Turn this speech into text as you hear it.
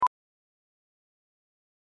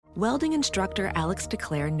Welding instructor Alex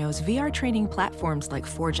DeClaire knows VR training platforms like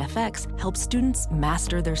Forge FX help students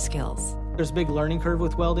master their skills. There's a big learning curve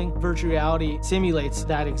with welding. Virtual reality simulates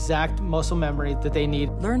that exact muscle memory that they need.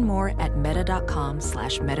 Learn more at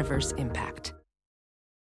meta.com/metaverseimpact.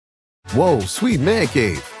 Whoa, sweet man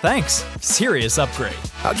cave. Thanks. Serious upgrade.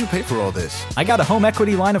 How'd you pay for all this? I got a home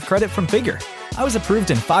equity line of credit from Figure. I was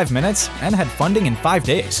approved in 5 minutes and had funding in 5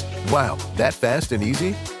 days. Wow, that fast and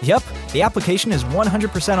easy? Yep, the application is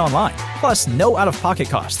 100% online, plus no out-of-pocket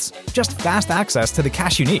costs. Just fast access to the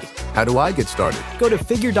cash you need. How do I get started? Go to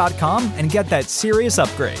Figure.com and get that serious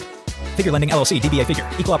upgrade. Figure Lending LLC, DBA Figure,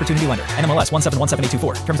 Equal Opportunity Lender, NMLS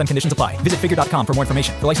 1717824. Terms and conditions apply. Visit Figure.com for more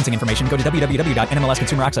information. For licensing information, go to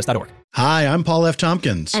www.nmlsconsumeraccess.org. Hi, I'm Paul F.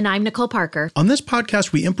 Tompkins. And I'm Nicole Parker. On this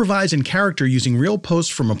podcast, we improvise in character using real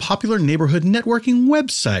posts from a popular neighborhood networking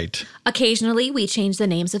website. Occasionally, we change the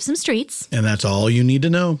names of some streets. And that's all you need to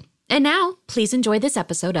know. And now, please enjoy this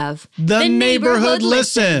episode of The Neighborhood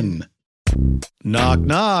Listen. Knock,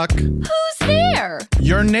 knock. Who's there?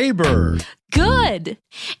 Your neighbor. Good.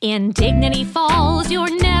 In Dignity Falls,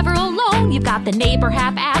 you're never alone. You've got the Neighbor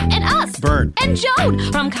Half app and us. Bert. And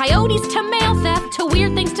Joan. From coyotes to mail theft to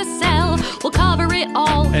weird things to sell, we'll cover it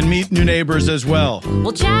all. And meet new neighbors as well.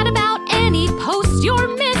 We'll chat about any post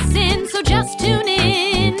you're missing, so just tune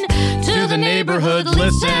in to the Neighborhood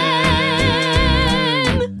Listen.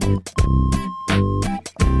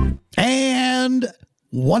 And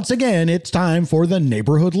once again, it's time for the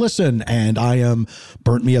Neighborhood Listen. And I am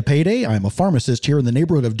Burnt Me a Payday. I'm a pharmacist here in the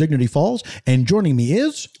neighborhood of Dignity Falls. And joining me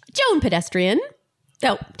is Joan Pedestrian.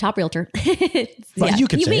 Oh, top realtor. Well, you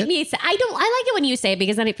could say make it. me say, I like it when you say it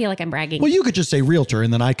because then I feel like I'm bragging. Well, you could just say realtor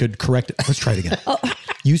and then I could correct it. Let's try it again.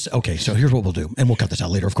 Okay, so here's what we'll do. And we'll cut this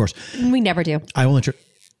out later, of course. We never do. I will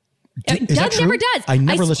Doug never does. I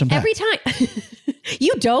never listen back. Every time.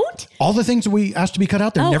 You don't? All the things that we asked to be cut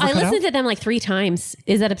out, they're never I cut out? listened to them like 3 times.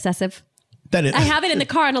 Is that obsessive? That is, I have it in the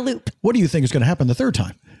car on a loop. What do you think is going to happen the third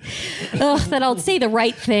time? That I'll say the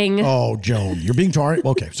right thing. Oh, Joan, you're being too hard.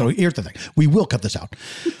 Okay, so here's the thing. We will cut this out.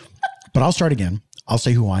 But I'll start again. I'll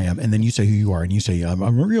say who I am, and then you say who you are, and you say, I'm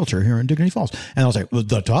a realtor here in Dignity Falls. And I'll say, well,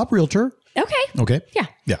 the top realtor. Okay.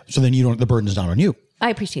 Yeah. So then the burden is not on you. I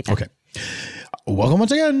appreciate that. Okay. Welcome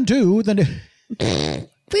once again to the...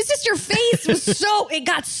 It's just your face was it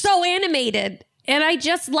got so animated. And I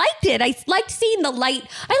just liked it. I liked seeing the light.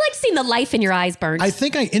 I liked seeing the life in your eyes, Burnt. I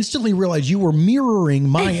think I instantly realized you were mirroring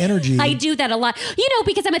my energy. I do that a lot.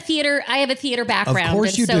 Because I have a theater background. Of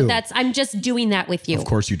course you do. I'm just doing that with you. Of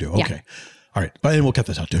course you do. Okay. Yeah. All right. But then we'll cut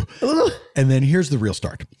this out too. And then here's the real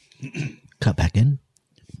start. Cut back in.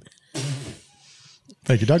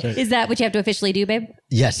 Thank you, Doug. Is that what you have to officially do, babe?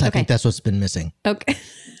 Yes, I think that's what's been missing. Okay.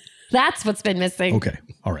 That's what's been missing. Okay.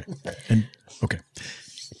 All right. And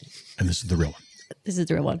this is the real one. This is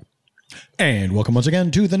the real one. And welcome once again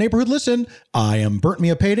to the Neighborhood Listen. I am Burnt Me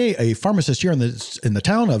a Payday, a pharmacist here in the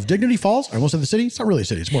town of Dignity Falls. I almost said the city. It's not really a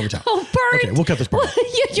city. It's more of a town. Oh, Burnt. Okay, we'll cut this part out.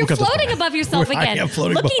 You're floating above yourself again. I am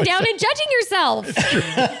floating above Looking down myself. and judging yourself.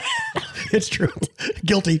 It's true.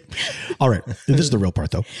 Guilty. All right. This is the real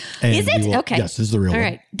part, though. And Is it? Okay. Yes, this is the real All one.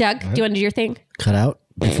 right. Doug, do you want to do your thing? Cut out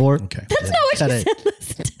before. Okay. That's not what Cut you it. said.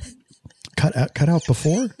 Listen. Cut out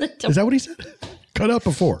before? Is that what he said? Cut out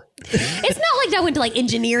before. It's not like Doug went to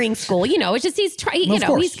engeenering school. It's just he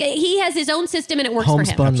has his own system and it works for him.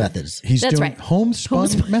 Homespun methods. He's That's doing right. homespun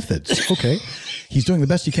methods. Okay. He's doing the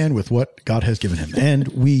best he can with what God has given him. And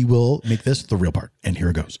we will make this the real part. And here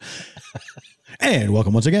it goes. And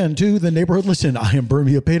welcome once again to the Neighborhood Listen. I am Burnt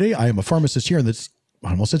Me a Payday. I am a pharmacist here in this. I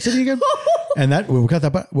almost said city again. And we'll cut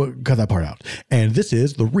that part out. And this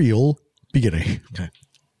is the real beginning. Okay.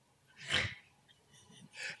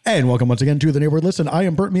 And welcome once again to the Neighborhood Listen. I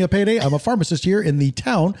am Burnt Me a Payday. I'm a pharmacist here in the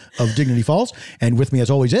town of Dignity Falls. And with me as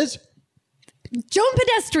always is... Joan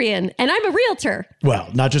Pedestrian, and I'm a realtor. Well,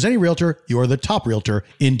 not just any realtor. You are the top realtor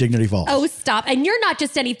in Dignity Falls. Oh, stop. And you're not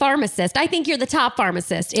just any pharmacist. I think you're the top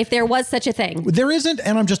pharmacist, if there was such a thing. There isn't,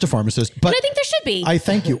 and I'm just a pharmacist. But I think there should be. I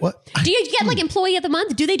thank you. What? Do you get Employee of the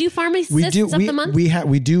Month? Do they do Pharmacists of the Month?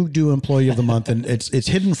 We do Employee of the Month, and it's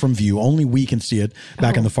hidden from view. Only we can see it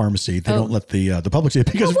back in the pharmacy. They don't let the public see it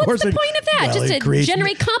because, of course, what's the point of that? Just to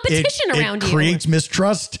generate competition around you. It creates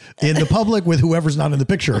mistrust in the public with whoever's not in the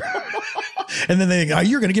picture. And then they go,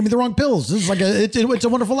 you're going to give me the wrong pills. This is like it's a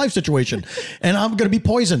Wonderful Life situation. And I'm going to be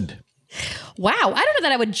poisoned. Wow. I don't know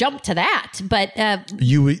that I would jump to that, but if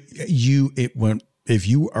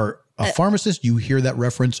you are a pharmacist, you hear that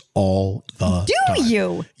reference all the time. Do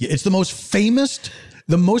you? Yeah, it's the most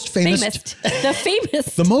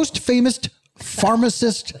famous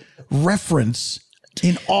pharmacist reference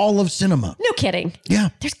in all of cinema. No kidding. Yeah.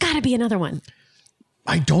 There's got to be another one.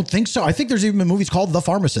 I don't think so. I think there's even been movies called The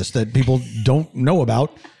Pharmacist that people don't know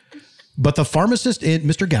about. But the pharmacist in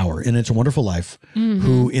Mr. Gower in It's a Wonderful Life,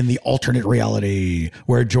 who in the alternate reality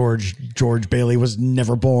where George Bailey was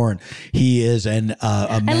never born, he is I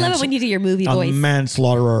love it when you do your movie voice.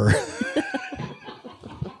 Manslaughterer.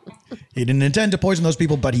 He didn't intend to poison those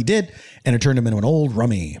people, but he did, and it turned him into an old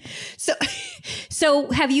rummy.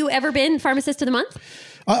 So have you ever been Pharmacist of the Month?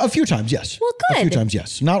 A few times, yes. Well, good. A few times,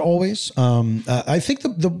 yes. Not always. I think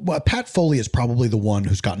the Pat Foley is probably the one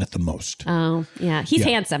who's gotten it the most. Oh, yeah. He's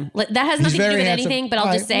handsome. That has nothing to do with anything, but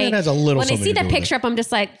I'll just say, it has a little when I see that picture up, I'm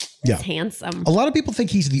just like, he's handsome. A lot of people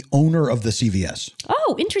think he's the owner of the CVS.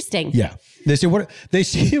 Oh, interesting. Yeah. They say when they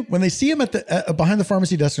see him at the behind the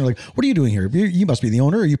pharmacy desk, they're like, "What are you doing here? You must be the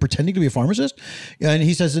owner. Are you pretending to be a pharmacist?" And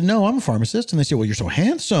he says, "No, I'm a pharmacist." And they say, "Well, you're so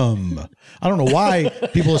handsome." I don't know why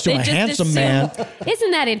people assume a handsome man.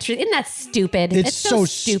 Isn't that interesting? Isn't that stupid? It's so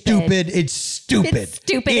stupid. It's stupid. It's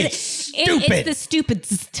stupid. It's stupid. It's the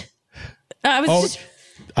stupidest.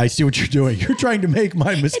 I see what you're doing. You're trying to make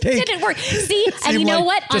my mistake. It didn't work. See, and you know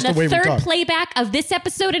what? On the third playback of this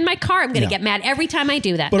episode in my car, I'm going to get mad every time I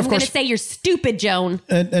do that. But I'm going to say you're stupid, Joan.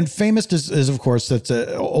 And famous is of course that's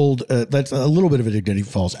old. That's a little bit of a Dignity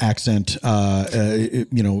Falls accent.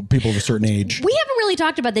 People of a certain age. We haven't really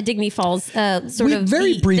talked about the Dignity Falls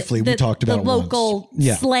very briefly. We talked about the local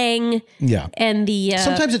slang. Yeah, and the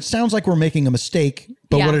sometimes it sounds like we're making a mistake.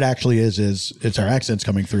 But what it actually is it's our accents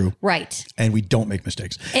coming through. Right. And we don't make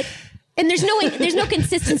mistakes. And there's no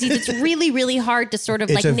consistency. It's really, really hard to sort of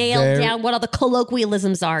nail down what all the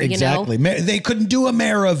colloquialisms are, exactly. You know? They couldn't do a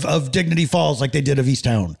mayor of Dignity Falls like they did of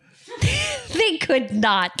Easttown. They could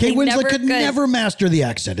not. Kate Winslet could never master the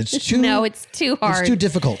accent. It's too hard. It's too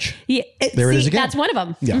difficult. Yeah, it is again. That's one of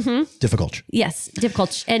them. Yeah. Mm-hmm. Difficult. Yes,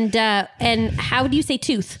 difficult. And how do you say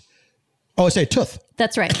tooth? Oh, I say tooth.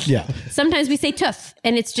 That's right. Yeah. Sometimes we say tooth,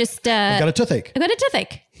 and it's just I've got a toothache. I've got a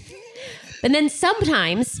toothache. And then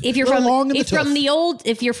sometimes if you're from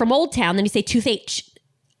Old Town, then you say tooth-H.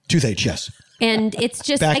 Tooth-H, yes. And it's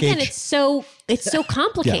just again, it's so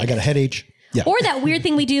complicated. Yeah, I got a headache. Yeah. Or that weird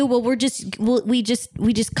thing we do. Well, we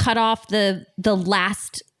just cut off the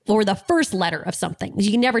last or the first letter of something. You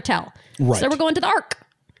can never tell. Right. So we're going to the arc.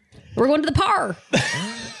 We're going to the par.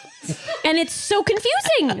 And it's so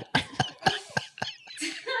confusing.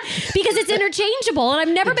 Because it's interchangeable, and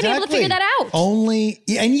I've never been able to figure that out.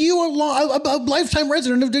 And you are a lifetime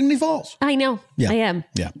resident of Dignity Falls. I know. Yeah. I am.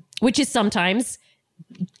 Yeah. Which is sometimes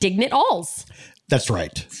Dignit Alls. That's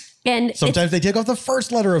right. And sometimes they take off the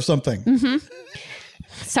first letter of something. Mm-hmm.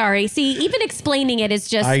 Sorry. See, even explaining it is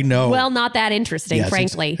just, not that interesting,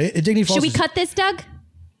 frankly. Dignity Falls. Should we cut this, Doug?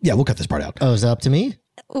 Yeah, we'll cut this part out. Oh, is it up to me?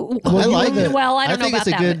 Well, I like it. Well, I don't know about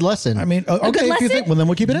that. I think it's a good lesson. I mean, okay, if you think, well, then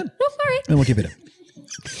we'll keep it in. Oh, all right. Then we'll keep it in.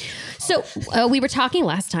 So we were talking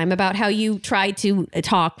last time about how you tried to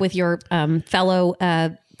talk with your fellow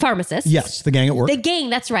pharmacists. Yes, the gang at work. The gang,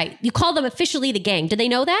 that's right. You call them officially the gang. Did they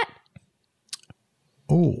know that?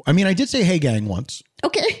 Oh, I mean, I did say, "Hey, gang," once.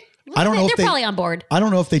 Okay. I don't know if they're probably on board. I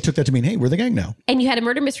don't know if they took that to mean, "Hey, we're the gang now." And you had a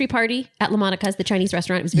murder mystery party at La Monica's, the Chinese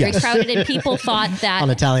restaurant. It was very crowded, and people thought that on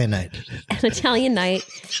Italian night.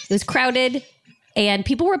 It was crowded. And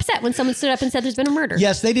people were upset when someone stood up and said there's been a murder.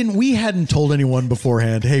 Yes, they didn't. We hadn't told anyone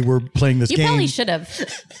beforehand, "Hey, we're playing this game." You probably should have.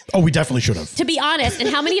 Oh, we definitely should have. To be honest. And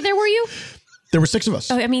how many of there were you? There were 6 of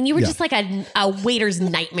us. Oh, I mean, you were just like a waiter's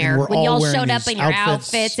nightmare when y'all showed up in your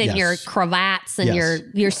outfits and your cravats and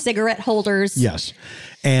your cigarette holders. Yes.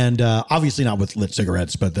 And obviously not with lit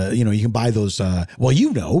cigarettes, but you can buy those.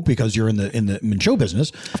 Because you're in the show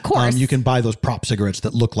business. Of course, you can buy those prop cigarettes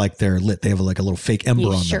that look like they're lit. They have like a little fake ember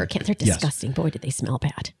on them. Sure can. They're disgusting. Yes. Boy, did they smell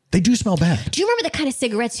bad. They do smell bad. Do you remember the kind of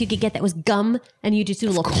cigarettes you could get that was gum and you just do a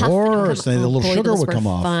little puff? Of course, the little sugar would come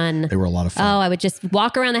off. Fun. They were a lot of fun. Oh, I would just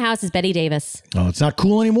walk around the house as Betty Davis. Oh, it's not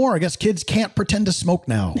cool anymore. I guess kids can't pretend to smoke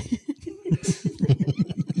now.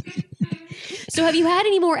 So, have you had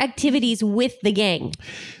any more activities with the gang?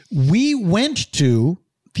 We went to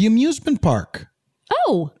the amusement park.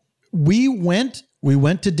 Oh. We went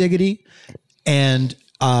to Diggity, and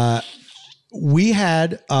we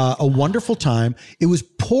had a wonderful time. It was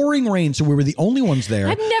pouring rain, so we were the only ones there.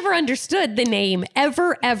 I've never understood the name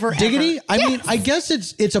ever. Diggity? Ever. I mean, I guess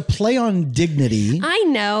it's a play on dignity. I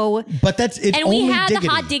know. But it's and only we had Diggity.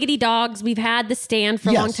 the hot diggity dogs. We've had the stand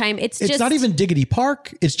for a long time. It's just not even Diggity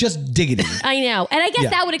Park. It's just Diggity. I know. And I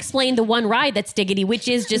guess that would explain the one ride that's Diggity, which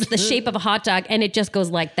is just the shape of a hot dog and it just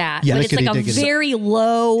goes like that. Yeah, but it's like a very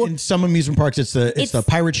low. In some amusement parks, it's the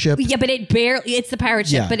pirate ship. Yeah, but it's the pirate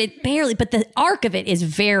ship, but it barely, but the arc of it is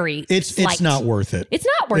very It's not worth it. It's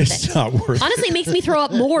not worth it. It's not worth it. Honestly, it makes me throw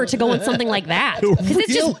up more to go on something like that because it's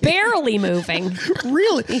Really? just barely moving.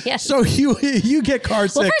 Really? Yes. So you get car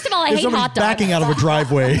sick. Well, first of all, I if hate somebody's hot dogs. backing out of a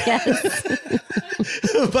driveway. Yes.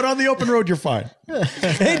 But on the open road, you're fine.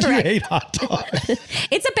 And you hate hot dogs.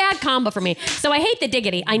 It's a bad combo for me. So I hate the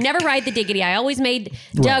Diggity. I never ride the Diggity. I always made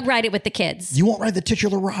Doug ride it with the kids. You won't ride the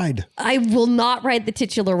titular ride. I will not ride the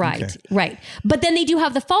titular ride. Okay. Right. But then they do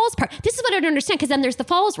have the falls part. This is what I don't understand because then there's the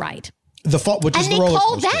falls ride. Which is And the they roller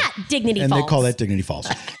call coaster. that Dignity and Falls. they call that Dignity Falls.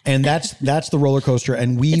 And that's the roller coaster.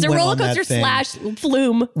 And we It's a went roller on that coaster thing. /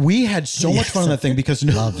 flume. We had so much fun on that thing because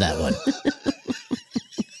Love that one.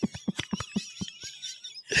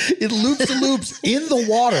 it loops in the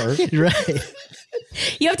water. Right.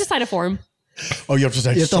 You have to sign a form. Oh, you have to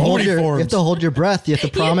say You have to so hold many your. forms. You have to hold your breath. You have to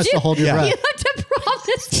promise do. to hold your Yeah. breath. You have to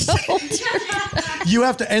promise to hold your breath. You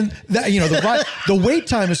have to, and that, the wait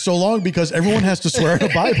time is so long because everyone has to swear in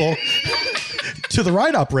a Bible to the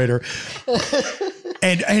ride operator.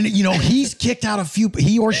 And he's kicked out a few,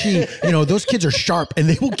 he or she, those kids are sharp and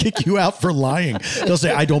they will kick you out for lying. They'll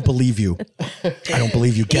say, I don't believe you. I don't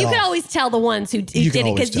believe you. Get You off. can always tell the ones who did it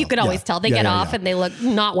because you could always tell. They get off and they look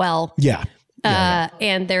not well. Yeah.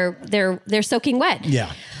 And they're soaking wet.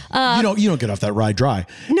 Yeah. You don't get off that ride dry.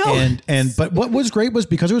 No. But what was great was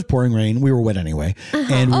because it was pouring rain, we were wet anyway.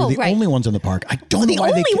 And we were the only ones in the park. I don't know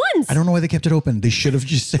why I don't know why they kept it open. They should have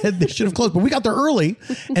just said they should have closed, but we got there early.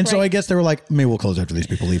 And so I guess they were like, maybe we'll close after these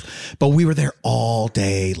people leave. But we were there all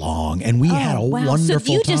day long and we had a wonderful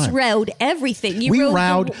So you time. just rode everything. We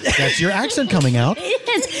rode. That's your accent coming out. It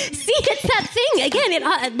is. See, it's that thing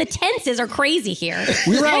again. The tenses are crazy here.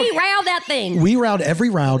 We rode that thing. We rode every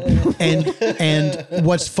route, and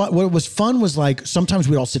what's fun? What was fun was like sometimes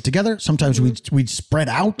we'd all sit together. Sometimes we'd spread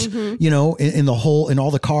out, in all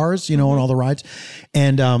the cars, and all the rides,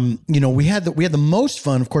 and we had the most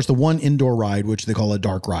fun, of course, the one indoor ride which they call a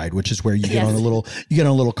dark ride, which is where you get on a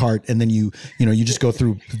little cart and then you just go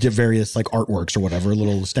through various like artworks or whatever,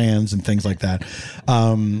 little stands and things like that.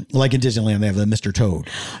 Like in Disneyland, they have the Mr. Toad.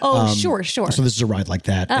 Oh, sure. So this is a ride like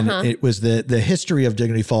that. And it was the history of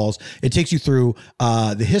Dignity Falls. It takes you through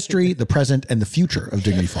the history, the present, and the future of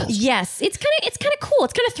Dignity Falls. Yes, it's kind of cool.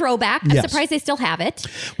 It's kind of throwback. I'm surprised they still have it.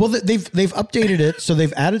 Well, they've updated it, so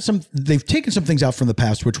they've added they've taken some things out from the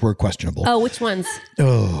past which were questionable. Oh, which ones?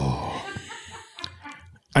 Oh,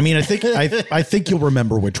 I mean, I think you'll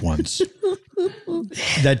remember which ones.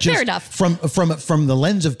 That just Fair enough. From the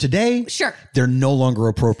lens of today, Sure, they're no longer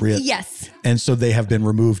appropriate. Yes. And so they have been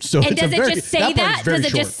removed. So And does it just say that? Does it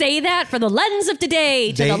short. just say that from the lens of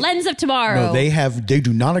today to the lens of tomorrow? No, they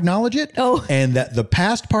do not acknowledge it. Oh. And that the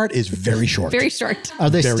past part is very short. Very short. Are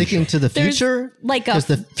they Very sticking short. to the There's future? like because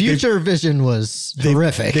the future vision was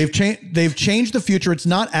horrific. They've changed the future. It's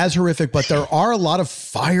not as horrific, but there are a lot of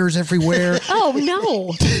fires everywhere. Oh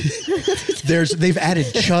no. They've added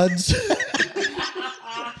chuds.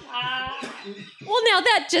 Well, now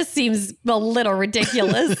that just seems a little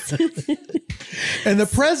ridiculous. And the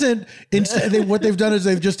present, instead, what they've done is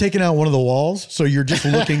they've just taken out one of the walls, so you're just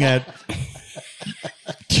looking at.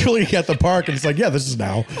 You're looking at the park, and it's like, yeah, this is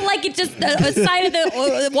now. Like it just the side of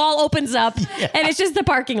the wall opens up, and it's just the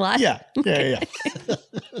parking lot. Yeah.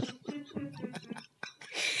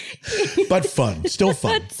 But fun, still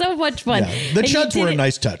fun. That's so much fun. Yeah. The And you chuds did were a it-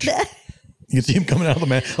 nice touch. You can see him coming out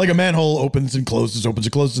of like a manhole opens and closes, and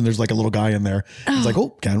there's like a little guy in there. It's like,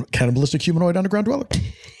 cannibalistic humanoid underground dweller.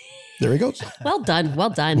 There he goes. Well done. Well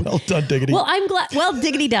done, Diggity. Well, I'm glad. Well,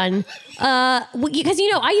 Diggity done. Because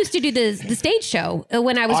I used to do the stage show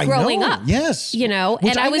when I was growing up. Yes. And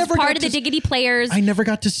I was part of the Diggity Players. I never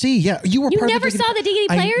got to see. Yeah, you were. You part never of the saw the Diggity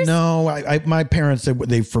Players? No, my parents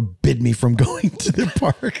they forbid me from going to the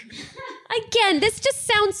park. Again, this just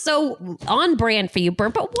sounds so on brand for you,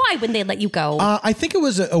 Bert. But why wouldn't they let you go? I think it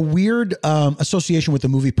was a weird association with the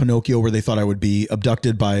movie Pinocchio, where they thought I would be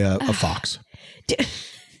abducted by a fox.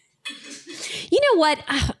 You know what?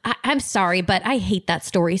 I'm sorry, but I hate that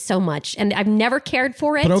story so much, and I've never cared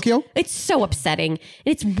for it. Pinocchio? It's so upsetting, and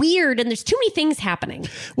it's weird, and there's too many things happening.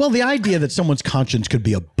 Well, the idea that someone's conscience could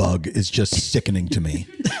be a bug is just sickening to me.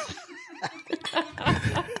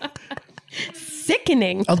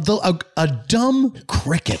 Sickening. A dumb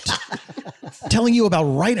cricket telling you about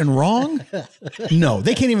right and wrong? No,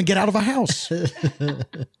 they can't even get out of a house.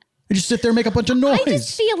 They just sit there and make a bunch of noise. I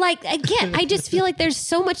just feel like there's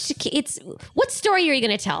so much what story are you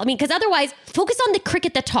going to tell? I mean, because otherwise, focus on the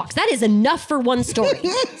cricket that talks. That is enough for one story.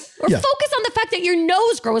 Or Yeah. focus on the fact that your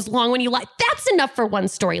nose grows long when you lie. That's enough for one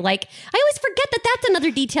story. Like, I always forget that that's another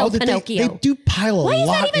detail of Pinocchio. They do pile a Why is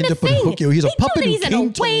lot that even into a thing? Pinocchio. He's a They know puppet that who he's in came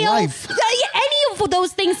a to whale. life. Any of of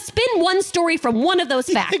those things, spin one story from one of those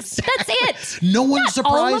facts. Exactly. That's it. No one's Not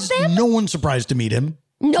surprised. all of them. No one's surprised to meet him.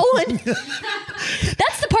 No one.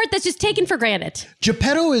 That's the part that's just taken for granted.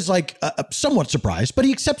 Geppetto is like somewhat surprised, but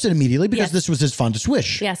he accepts it immediately because Yes. this was his fondest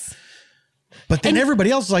wish. Yes. But then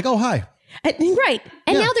everybody else is like, oh, hi. Right.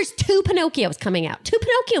 And Yeah. now there's 2 Pinocchios coming out. 2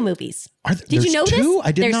 Pinocchio movies. Did you there's know two? this?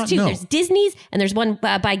 I did there's not 2. know. There's Disney's and there's one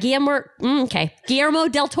by Guillermo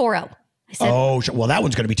del Toro. I said, Oh, well, that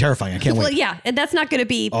one's going to be terrifying. I can't well, wait. yeah, and that's not going to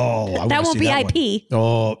be. Oh, I that wanna won't see be that IP. one.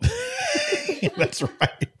 Oh, that's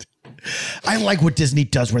right. I like what Disney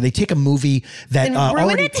does, where they take a movie that And ruin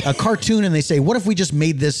already it? a cartoon, and they say, "What if we just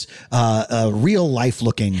made this real life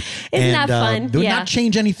looking?" Isn't that fun? Do Yeah. not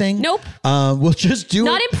change anything. Nope. We'll just do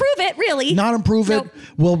Not it. improve it, really. Not improve Nope. it.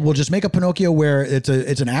 We'll just make a Pinocchio where it's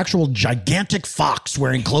an actual gigantic fox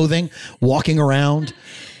wearing clothing, walking around.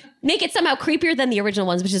 Make it somehow creepier than the original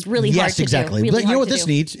ones, which is really hard Yes, to exactly. do. Really But you know hard what to this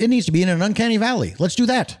do. needs? It needs to be in an uncanny valley. Let's do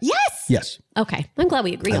that. Yes. Yes. Okay. I'm glad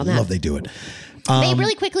we agree I on that. love they do it. Babe,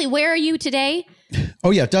 really quickly, where are you today? Oh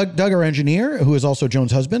yeah, Doug, our engineer, who is also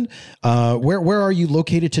Joan's husband. Where are you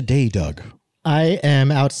located today, Doug? I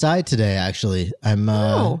am outside today, actually. I'm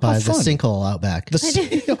Oh, by how the fun. sinkhole out back.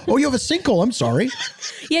 Oh, you have a sinkhole. I'm sorry.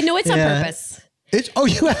 Yeah, no, it's on Yeah. purpose.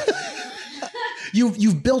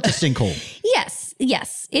 You've built a sinkhole.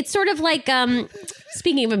 Yes. It's sort of like,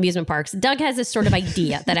 speaking of amusement parks, Doug has this sort of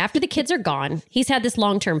idea that after the kids are gone, he's had this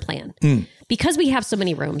long-term plan. Because we have so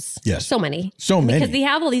many rooms. Yes. So many. So many. Because we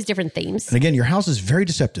have all these different themes. And again, your house is very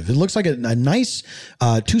deceptive. It looks like a nice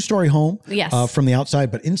 2-story home. Yes. From the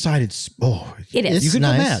outside, but inside it's It is. you It's could go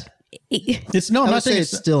nice. mad. It's no, I'm I not would say saying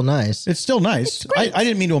it's still nice. It's still nice. great. I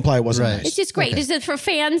didn't mean to imply it wasn't Right. nice. It's just great. Just for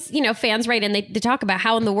fans, fans write in, they talk about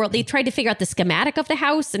how in the world, they tried to figure out the schematic of the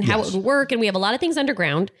house and how it would work. And we have a lot of things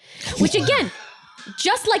underground, which again,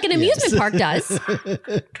 just like an amusement park does.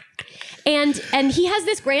 And he has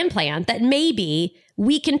this grand plan that maybe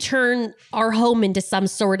we can turn our home into some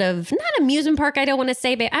sort of, not amusement park, I don't want to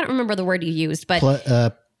say, but I don't remember the word you used, but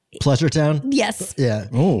Pleasure Town? yes. Yeah.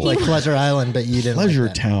 Oh. Like Pleasure Island, but you didn't Pleasure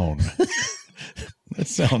like that. Town. That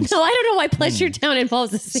sounds No, I don't know why Pleasure Town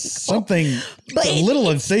involves a sinkhole. something a little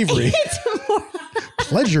unsavory. It's more,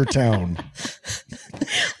 Pleasure Town.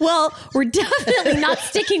 well, we're definitely not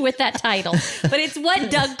sticking with that title, but it's what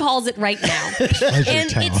Doug calls it right now. And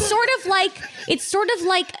Town. it's sort of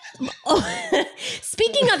like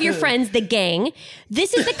speaking of your friends, the gang,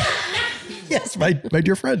 this is the Yes, my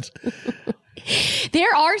dear friends.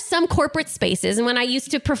 there are some corporate spaces, and when I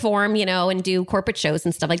used to perform, and do corporate shows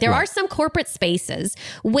and stuff, like there are some corporate spaces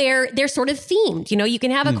where they're sort of themed. You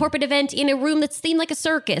can have a corporate event in a room that's themed like a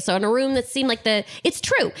circus, or in a room that's themed like it's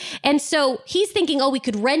true. And so he's thinking, we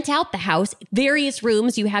could rent out the house, various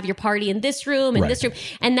rooms. You have your party in this room and this room,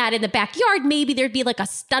 and that in the backyard, maybe there'd be like a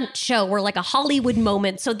stunt show or like a Hollywood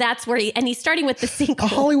moment. So that's where he's starting with the sinkhole. A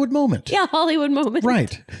Hollywood moment. Yeah, Hollywood moment.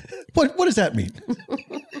 Right. What does that mean?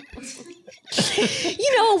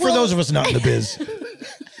 For well, those of us not in the biz.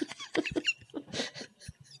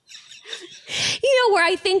 where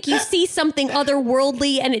I think you see something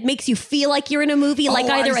otherworldly and it makes you feel like you're in a movie, like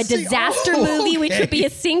either I a see. disaster Oh, movie, which okay. would be a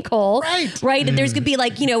sinkhole, right? And there's gonna be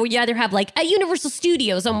like, where you either have like a Universal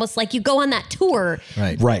Studios, almost like you go on that tour,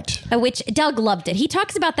 Right. which Doug loved it. He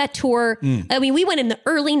talks about that tour. I mean, we went in the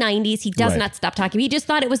early 90s. He does Right. not stop talking. He just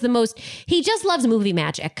thought it was he just loves movie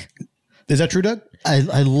magic. Is that true, Doug? I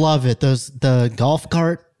love it. The golf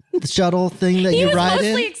cart shuttle thing that He you was ride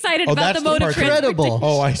mostly in. excited Oh, about that's the mode the of part that- Incredible.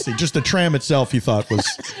 Oh, I see. Just the tram itself, you thought was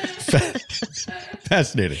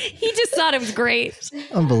fascinating. He just thought it was great.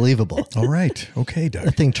 Unbelievable. All right. Okay, Doug.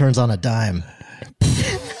 That thing turns on a dime.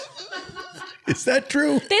 Is that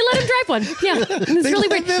true? They let him drive one. Yeah. It was really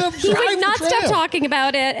weird. let him He drive would the not stop tram. talking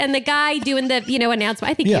about it. And the guy doing the,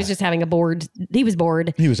 announcement, I think Yeah. he was just having a board. He was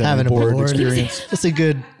bored. He was having a board experience. It's a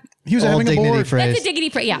good. He was old having a dignity board. phrase. That's a diggity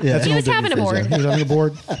phrase. Yeah. That's He an was old having a dignity phrase, board. yeah. He was having a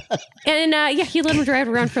board. And he let him drive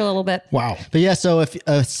around for a little bit. Wow. But yeah, so if a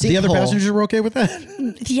The other sinkhole- passengers were okay with that?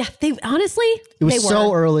 Yeah. They honestly, it was they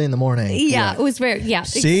so were. early in the morning. Yeah. It was very, yeah.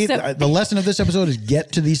 See, So- the lesson of this episode is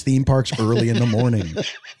get to these theme parks early in the morning.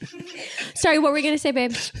 sorry, what were we going to say,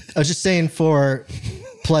 babe? I was just saying for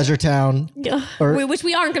Pleasure Town, Or- Which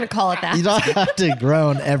we aren't going to call it that. you don't have to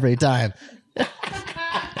groan every time.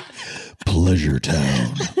 Pleasure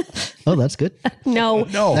Town. Oh, that's good. No.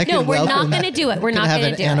 That could We're not welcome going that. to do it. We're Could not have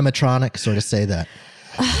going an to do it. animatronic sort of say that.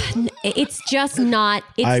 It's just not,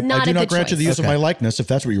 it's I not do a not good grant you the use of Okay. my likeness, if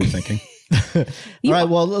that's what you were thinking. All right.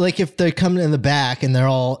 Well, like if they're coming in the back and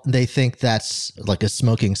they think that's like a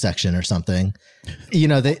smoking section or something,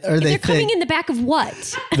 They're they coming think in the back of what?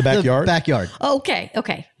 The backyard? backyard. Okay.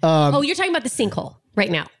 Okay. You're talking about the sinkhole right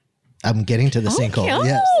now. I'm getting to the sinkhole. Oh,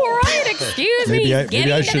 Yes. right. Excuse me. Maybe I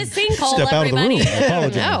Getting to should the sinkhole, step out of the everybody. room. I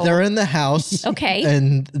apologize. No. They're in the house. Okay.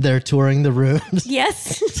 And they're touring the rooms.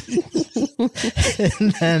 Yes.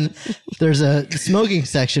 And then there's a smoking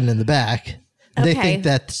section in the back. They Okay. think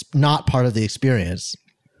that's not part of the experience.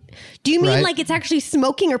 Do you mean Right. like it's actually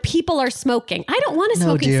smoking or people are smoking? I don't want a No,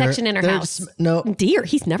 smoking dear. section in our There's- house. no. Dear.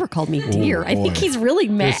 He's never called me dear. I think boy. he's really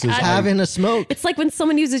mad. This is Having a smoke. It's like when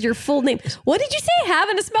someone uses your full name. What did you say?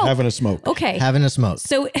 Having a smoke. Having a smoke. Okay. Having a smoke.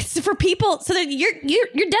 So for people, so that you're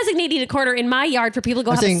designating a corner in my yard for people to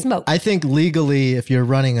go have a smoke. I think legally, if you're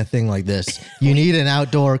running a thing like this, you need an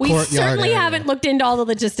outdoor We courtyard certainly area. haven't looked into all the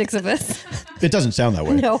logistics of this. It doesn't sound that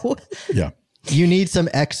way. No. Yeah. You need some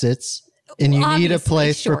exits. And you need a Obviously,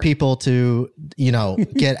 place sure. for people to,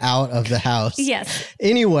 get out of the house. Yes.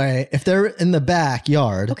 Anyway, if they're in the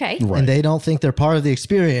backyard, Okay. Right. and they don't think they're part of the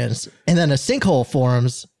experience, and then a sinkhole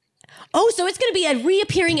forms, Oh, so it's going to be a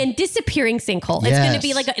reappearing and disappearing sinkhole. It's going to be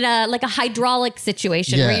Yes. like a hydraulic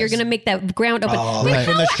situation where Yes. you're going to make that ground open. Oh, Wait, like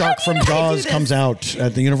when how- the how shark do from you know I do Jaws this? comes out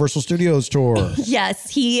at the Universal Studios tour. Yes,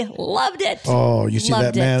 he loved it. Oh, you see Loved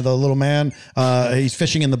that man, it. the little man? He's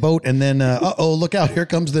fishing in the boat, and then, look out! Here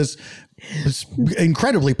comes this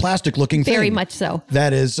incredibly plastic-looking thing. Very much so.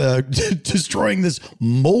 That is destroying this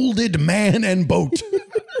molded man and boat.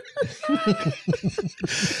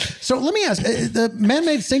 So let me ask: the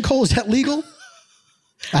man-made sinkhole, is that legal?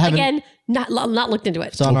 I haven't. Again, not looked into it.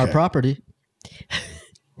 It's on our Okay. property.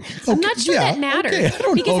 I'm not sure yeah, that matters. okay, I don't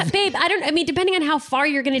know because, if- babe, I mean, depending on how far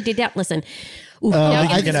you're going to dig down. Listen, ooh, now it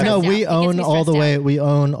gets me get out. No, stressed we out. It gets own me all the stressed way. out. We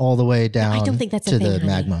own all the way down. I don't think that's a to thing, the honey.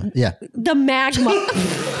 magma. Yeah. The magma.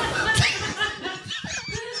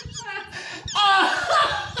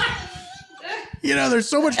 You know, there's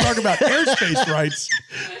so much talk about airspace rights.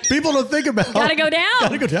 People don't think about. Gotta go down.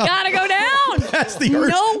 Gotta go down. Gotta go down. That's the Earth.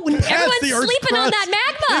 No, that's everyone's the Earth's sleeping on crust.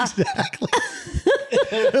 that magma.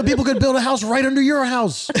 Exactly. People could build a house right under your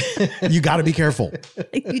house. You got to be careful.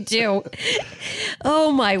 You do.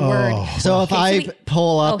 Oh my word. So if I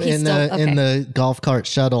pull up he's in still- in the golf cart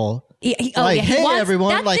shuttle, He Like, hey, wants,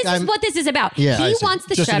 everyone, like, this is I'm- what this is about. Yeah, I he see. wants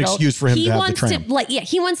the Just an shuttle. excuse for him he to have the wants tram.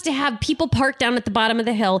 he wants to have people parked down at the bottom of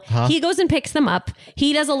the hill. He goes and picks them up.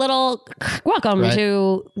 He does a little welcome Right.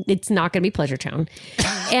 to. It's not going to be Pleasure Town,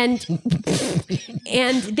 and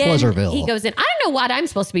then Pleasureville. he goes in. I don't know what I'm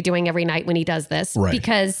supposed to be doing every night when he does this Right.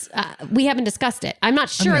 because we haven't discussed it. I'm not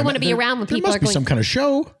sure I want to be around when there people must are be going. some kind of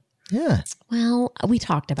show. yeah. Well, we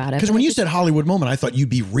talked about it. Because but when I you just- said Hollywood moment, I thought you'd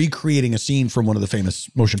be recreating a scene from one of the famous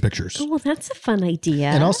motion pictures. well, that's a fun idea.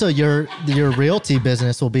 And also your realty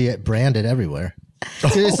business will be branded everywhere. So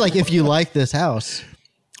it's like if you like this house.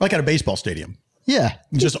 Like at a baseball stadium. Yeah.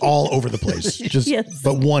 Just all over the place. Just Yes.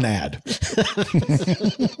 but one ad.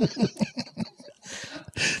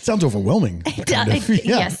 Sounds overwhelming.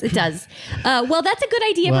 Yes, it does. Well, that's a good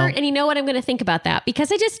idea, Well- Bert. And you know what? I'm going to think about that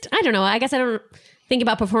because I don't know. I guess I don't think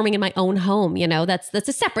about performing in my own home. You know, that's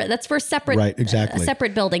for a separate, Right, exactly. a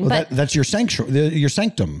separate building. Well, but that's your sanctuary, your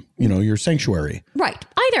sanctum, your sanctuary. right,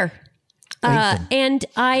 either. And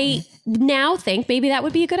I now think maybe that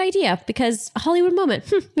would be a good idea because a Hollywood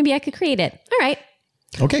moment. Maybe I could create it. All right.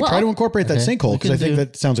 Okay, Well, try to incorporate that Okay, sinkhole we because can I think do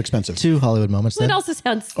that sounds expensive. 2 Hollywood moments Well, then. it also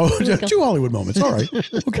sounds. Oh, legal. 2 Hollywood moments. All right.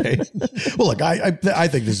 Okay. Well, look, I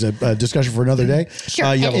think this is a discussion for another day.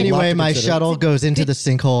 Sure. You have a lot Anyway, to my consider. shuttle goes into the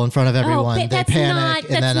sinkhole in front of everyone. but They that's panic. not. and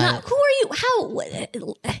That's then not. Who are you? How?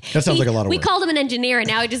 That sounds like a lot of We work. called him an engineer, and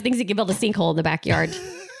now he just thinks he can build a sinkhole in the backyard.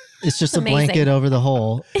 it's just a amazing. blanket over the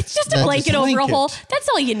hole. It's just a That's- blanket over a blanket. hole. That's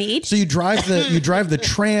all you need. So you drive the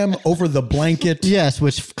tram over the blanket. Yes,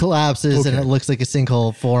 which collapses and Okay. it looks like a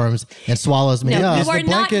sinkhole forms and swallows me No, up. Is you the are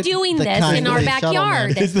not blanket doing the this in kindly our shuttle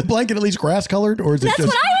backyard. man? Is the blanket at least grass colored, or is it That's just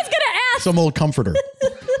what I was going to ask. some old comforter?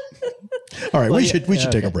 All right, we should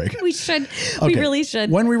take a break. We should. Okay. We really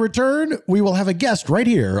should. When we return, we will have a guest right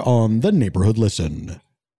here on the Neighborhood Listen.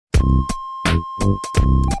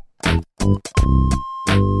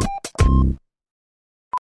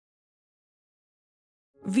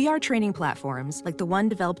 VR training platforms, like the one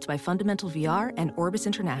developed by Fundamental VR and Orbis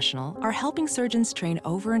International, are helping surgeons train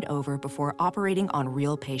over and over before operating on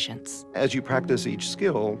real patients. As you practice each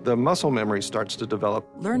skill, the muscle memory starts to develop.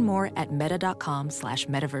 Learn more at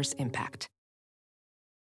meta.com/metaverseimpact.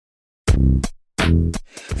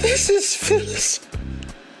 This is Phyllis.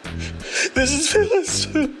 This is Phyllis.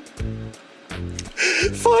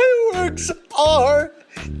 Fireworks are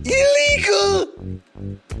illegal.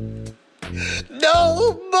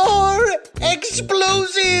 No more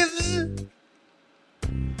explosives.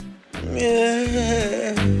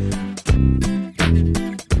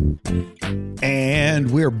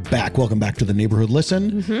 And we're back. Welcome back to the Neighborhood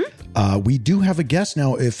Listen. We do have a guest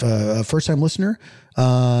now. If a first-time listener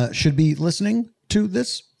should be listening to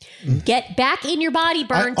this, get back in your body,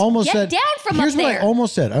 Bernd. Get down from here's up there. what I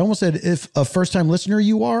almost said. I almost said, if a first-time listener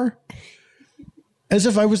you are, as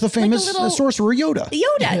if I was the famous sorcerer Yoda.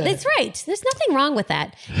 Yoda, that's right. There's nothing wrong with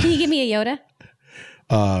that. Can you give me a Yoda?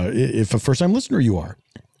 If a first-time listener you are.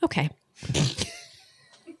 Okay.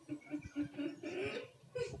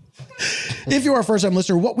 If you are a first-time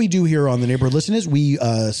listener, what we do here on the Neighborhood Listen is we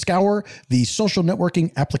scour the social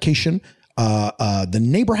networking application, the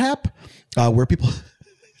Neighbor App, where people...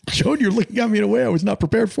 Joan, you're looking at me in a way I was not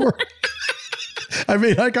prepared for. I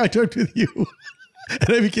made eye contact with you, and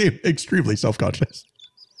I became extremely self-conscious.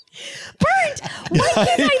 Bernd, why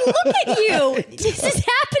can't I look at you? This is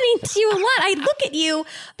happening to you a lot. I look at you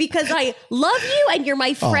because I love you and you're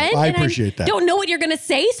my friend. I appreciate that. Don't know what you're going to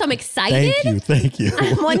say, so I'm excited. Thank you.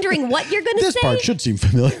 I'm wondering what you're going to say. This part should seem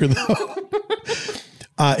familiar, though.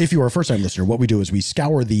 If you are a first-time listener, what we do is we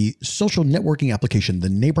scour the social networking application, the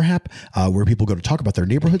Neighbor App, where people go to talk about their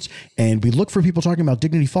neighborhoods, and we look for people talking about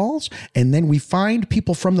Dignity Falls, and then we find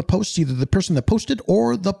people from the posts, either the person that posted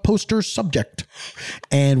or the poster's subject,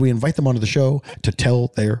 and we invite them onto the show to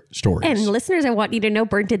tell their stories. And listeners, I want you to know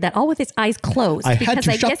Bernd did that all with his eyes closed. I had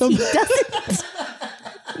to shut them. He doesn't want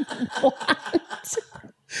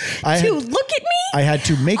to look at me. I had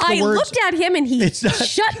to make the words. I looked at him and he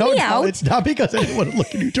shut me out. It's not because I didn't want to look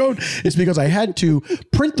at you, Joan. It's because I had to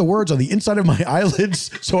print the words on the inside of my eyelids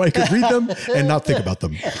so I could read them and not think about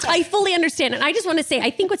them. I fully understand. And I just want to say, I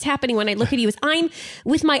think what's happening when I look at you is I'm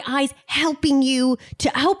with my eyes helping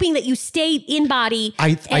that you stay in body.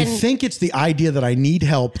 I think it's the idea that I need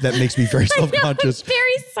help that makes me very self-conscious. I'm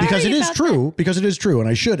very sorry because it is true. That. Because it is true, and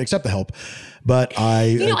I should accept the help. But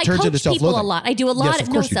I turns into self-loathing. People a lot. I do a lot of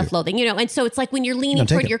no self-loathing, and so it's like when you're leaning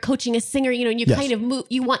toward, you're coaching a singer, and you kind of move,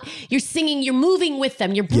 you're singing, you're moving with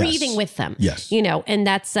them, you're breathing with them. Yes. And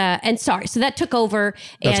that's, and sorry. So that took over,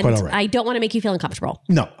 that's and quite all right. I don't want to make you feel uncomfortable.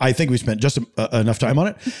 No, I think we spent just enough time on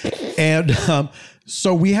it. And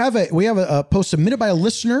so we have a post submitted by a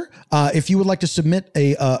listener. If you would like to submit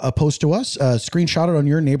a post to us, screenshot it on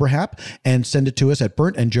your Neighbor App and send it to us at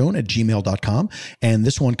burntandjoan@gmail.com. And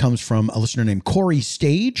this one comes from a listener named Corey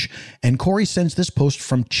Stage. And Corey sends this post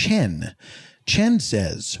from Chen. Chen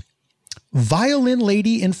says, "Violin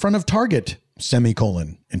lady in front of Target,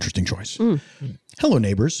 semicolon." Interesting choice. Hello,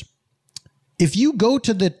 neighbors. If you go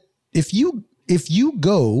to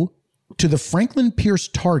the Franklin Pierce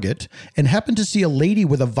Target and happen to see a lady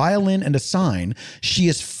with a violin and a sign, she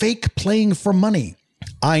is fake playing for money.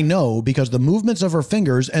 I know because the movements of her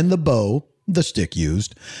fingers and the bow, the stick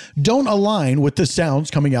used, don't align with the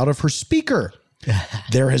sounds coming out of her speaker.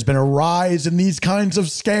 There has been a rise in these kinds of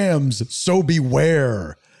scams, so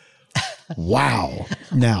beware. Wow.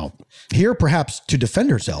 Now, here perhaps to defend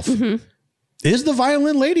herself, is the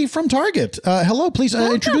violin lady from Target. Hello, please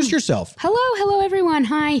introduce yourself. Hello, everyone.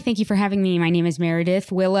 Hi, thank you for having me. My name is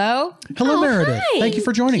Meredith Willow. Hello, Meredith. Hi. Thank you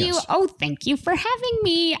for joining us. Oh, thank you for having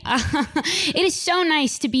me. It is so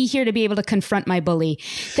nice to be here to be able to confront my bully.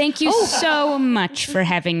 Thank you so much for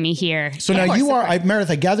having me here. So now you are, Meredith,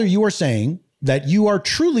 I gather you are saying that you are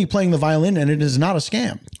truly playing the violin and it is not a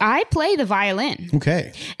scam. I play the violin.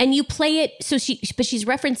 Okay. And you play it, but she's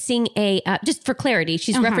referencing just for clarity,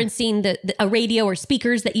 she's referencing a radio or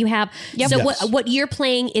speakers that you have. Yep. So what you're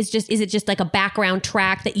playing is it just like a background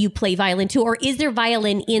track that you play violin to, or is there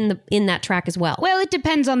violin in that track as well? Well, it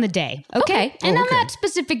depends on the day. Okay. And on that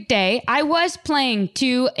specific day, I was playing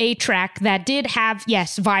to a track that did have,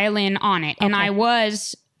 violin on it. And I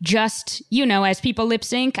was just, as people lip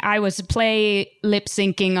sync, I was lip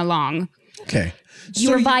syncing along. Okay. You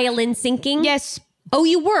were violin syncing? Yes. Oh,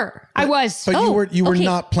 you were? I was. But you were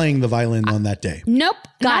not playing the violin on that day. Nope.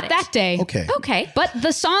 Not that day. Okay. But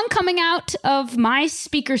the song coming out of my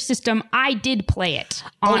speaker system, I did play it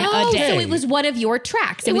on a day. So it was one of your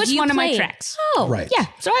tracks. It was one of my tracks. Oh. Right. Yeah.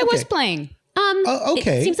 So I was playing.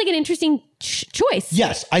 Okay. It seems like an interesting choice.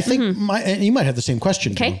 Yes. I think and you might have the same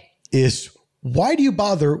question. Okay. Is why do you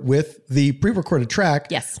bother with the pre-recorded track?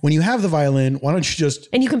 Yes. When you have the violin, why don't you just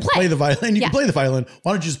and you can play the violin? You can play the violin.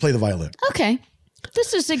 Why don't you just play the violin? Okay.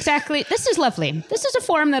 This is lovely. This is a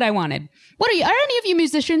form that I wanted. Are any of you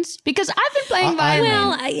musicians? Because I've been playing violin.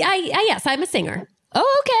 Well, yes, I'm a singer.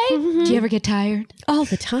 Oh, okay. Do you ever get tired? All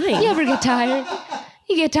the time. You ever get tired?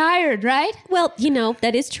 You get tired, right? Well,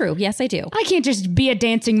 that is true. Yes, I do. I can't just be a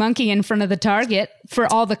dancing monkey in front of the Target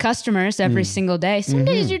for all the customers every single day. Some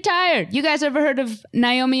days you're tired. You guys ever heard of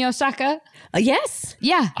Naomi Osaka? Yes.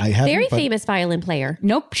 Yeah. I haven't. Very famous violin player.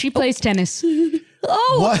 Nope. She plays tennis.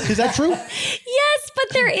 Oh. What? Is that true? Yes, but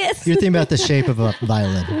there is. You're thinking about the shape of a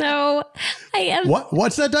violin. No, I am.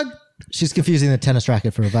 What's that, Doug? She's confusing the tennis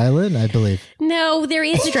racket for a violin, I believe. No, there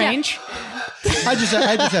is Strange. I just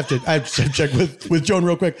have to check with Joan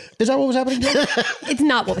real quick. Is that what was happening, Joan? It's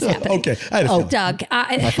not what was happening. Okay. I had a feeling. Doug.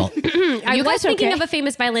 My fault. I was thinking of a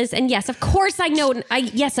famous violinist, and yes, of course I know.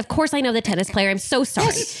 Of course I know the tennis player. I'm so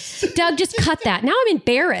sorry, Doug. Just cut that. Now I'm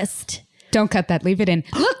embarrassed. Don't cut that. Leave it in.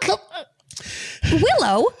 Look.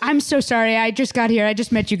 Willow. I'm so sorry. I just got here. I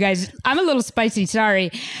just met you guys. I'm a little spicy.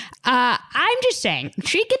 Sorry. I'm just saying,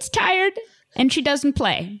 she gets tired and she doesn't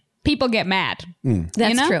play. People get mad.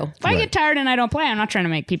 That's true. If I get tired and I don't play, I'm not trying to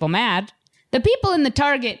make people mad. The people in the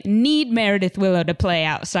Target need Meredith Willow to play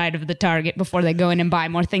outside of the Target before they go in and buy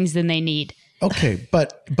more things than they need. Okay,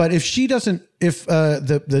 but if she doesn't, if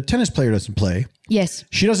the tennis player doesn't play, yes,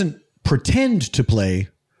 she doesn't pretend to play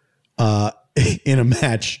in a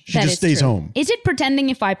match. She just stays home. Is it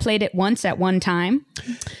pretending if I played it once at one time?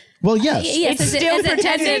 Well, yes. It's still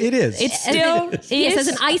pretending. It is. It's still yes, as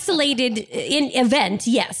an isolated event.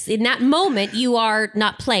 Yes, in that moment you are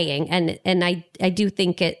not playing, and I do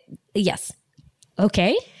think it. Yes.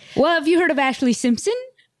 Okay. Well, have you heard of Ashley Simpson?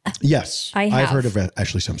 Yes, I have. I've heard of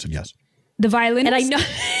Ashley Simpson. Yes, the violinist. And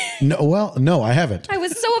I know. No, I haven't. I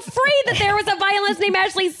was so afraid that there was a violinist named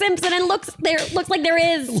Ashley Simpson, and looks like there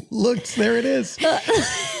is. There it is.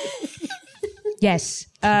 Yes,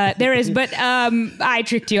 there is, but I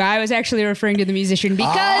tricked you. I was actually referring to the musician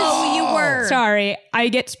because you were. Sorry, I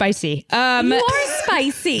get spicy. You are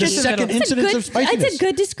spicy. The second incidence of spiciness. It's a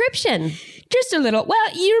good description. Just a little.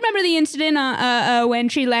 Well, you remember the incident when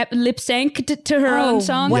she lip sank to her own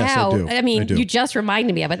song? Wow. Yes, I do. I mean, you just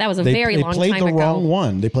reminded me of it. That was a very long time ago. They played the wrong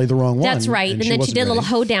one. They played the wrong one. That's right. And then she did a little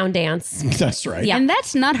hoedown dance. That's right. Yeah. And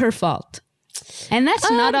that's not her fault. And that's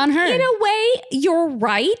not on her. In a way, you're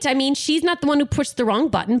right. I mean, she's not the one who pushed the wrong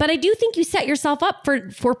button, but I do think you set yourself up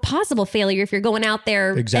for possible failure if you're going out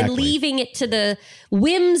there and leaving it to the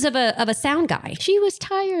whims of a sound guy. She was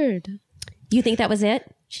tired. You think that was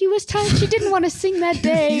it? She was tired. She didn't want to sing that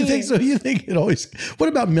day. You think so? You think it always... What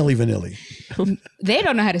about Milli Vanilli? They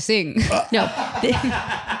don't know how to sing. No.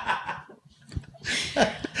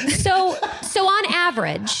 So on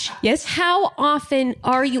average, yes, how often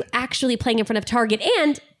are you actually playing in front of Target?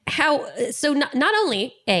 And not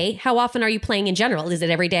only how often are you playing in general? Is it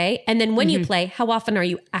every day? And then when you play, how often are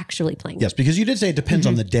you actually playing? Yes, because you did say it depends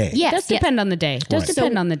on the day. Yeah, it does depend on the day. Does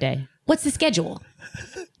depend on the day. What's the schedule?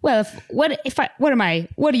 Well, if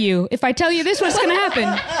I tell you this, what's going to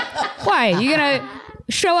happen? Why? You going to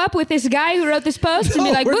show up with this guy who wrote this post and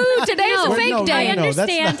be like, "Boo, today's a fake day."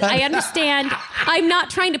 I understand. I'm not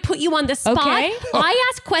trying to put you on the spot. Okay. I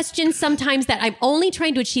ask questions sometimes that I'm only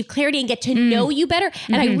trying to achieve clarity and get to know you better.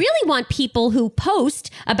 And I really want people who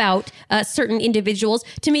post about certain individuals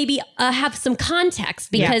to maybe have some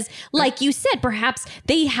context because, like you said, perhaps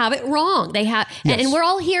they have it wrong. They have, and we're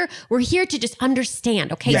all here. We're here to just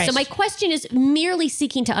understand. Okay. Right. So my question is merely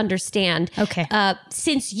seeking to understand. Okay.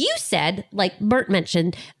 Since you said, like Bert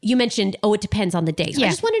mentioned, it depends on the day. So I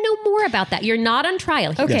just want to know more about that. You're not on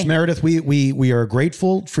trial here. Okay. Yes, Meredith, we are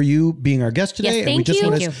grateful for you being our guest today. Yes, and we just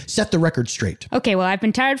want to Thank you. set the record straight. Okay, well, I've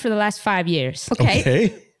been tired for the last 5 years.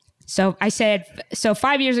 Okay. So I said,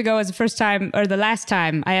 5 years ago was the first time or the last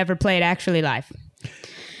time I ever played actually live.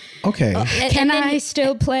 Okay. Can I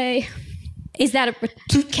still play? Is that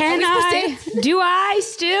do I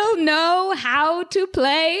still know how to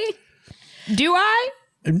play? Do I?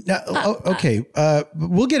 Okay,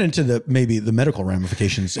 we'll get into maybe the medical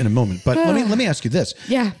ramifications in a moment. But let me ask you this: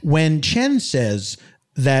 when Chen says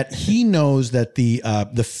that he knows that the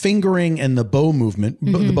fingering and the bow movement,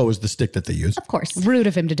 the bow is the stick that they use. Of course, rude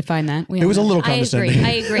of him to define that. It was a little condescending.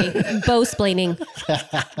 I agree. Bow-splaining.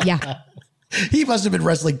 Yeah. He must have been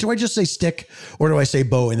wrestling. Do I just say stick or do I say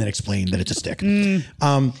bow and then explain that it's a stick?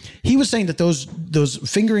 He was saying that those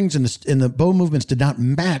fingerings and the bow movements did not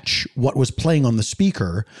match what was playing on the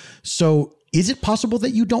speaker. So is it possible that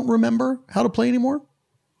you don't remember how to play anymore?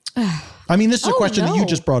 I mean, this is a question that you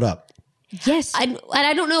just brought up. Yes. And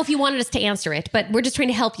I don't know if you wanted us to answer it, but we're just trying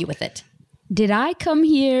to help you with it. Did I come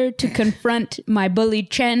here to confront my bully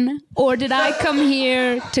Chen, or did I come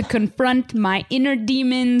here to confront my inner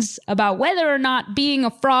demons about whether or not being a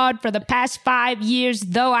fraud for the past 5 years,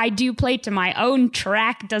 though I do play to my own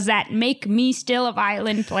track, does that make me still a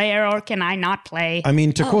violin player, or can I not play? I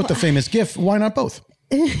mean, to quote the famous GIF, why not both?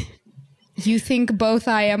 You think both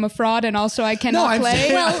I am a fraud and also I cannot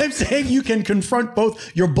play? I'm saying you can confront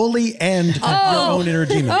both your bully and your own inner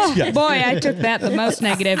demons. Oh, boy, I took that the most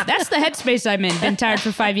negative. That's the headspace I'm in. Been tired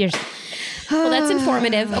for 5 years. Well, that's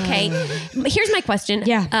informative. Okay. Here's my question.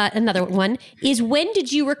 Yeah. Another one is, when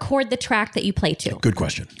did you record the track that you play to? Good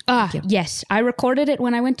question. Yes, I recorded it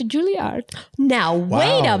when I went to Juilliard. Now,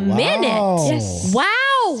 wait a minute. Yes.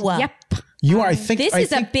 Wow. Yep. You are, I think, This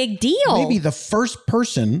is a big deal. Maybe the first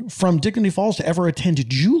person from Dignity Falls to ever attend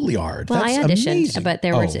Juilliard. Well, That's I auditioned, amazing. but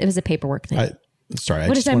it was a paperwork thing. Sorry.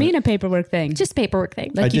 What does that mean, a paperwork thing? Just paperwork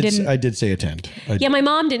thing. I did say attend. Yeah, my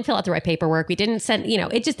mom didn't fill out the right paperwork. We didn't send,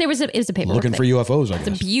 it was a paperwork Looking for thing. UFOs, I guess.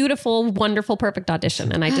 It's a beautiful, wonderful, perfect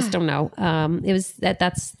audition. And I just don't know. It was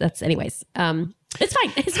that's anyways. It's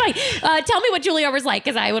fine. It's fine. Tell me what Juilliard was like,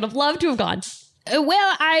 because I would have loved to have gone.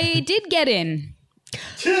 Well, I did get in.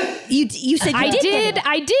 You said I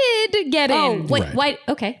did get in. Oh, wait, why?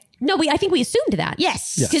 Okay. No, I think we assumed that.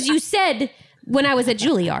 Yes. Because you said when I was at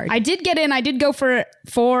Juilliard. I did get in. I did go for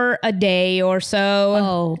a day or so.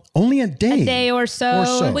 Oh. Only a day? A day or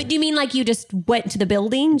so. Wait, do you mean like you just went to the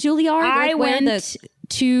building, Juilliard? I went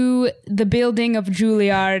to the building of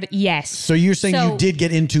Juilliard, yes. So you're saying you did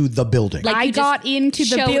get into the building? Like I got into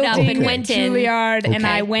the building up and went in. Juilliard, and Okay.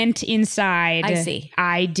 I went inside. I see.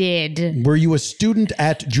 I did. Were you a student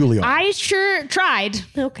at Juilliard? I sure tried.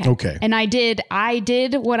 Okay. And I did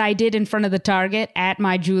what I did in front of the Target at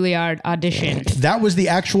my Juilliard audition. That was the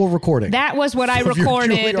actual recording? That was what I Of your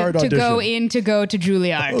recorded Juilliard to go audition. to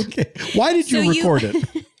Juilliard. Okay. Why did you record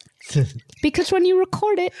it? Because when you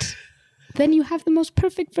record it, then you have the most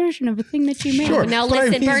perfect version of a thing that you made. Sure. Now But I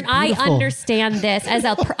listen, mean, Bert, I beautiful. understand this as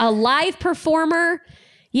a live performer.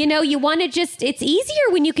 You want to it's easier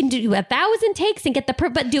when you can do 1,000 takes and get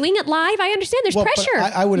but doing it live, I understand there's Well, but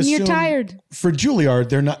pressure. I would assume You're tired. For Juilliard,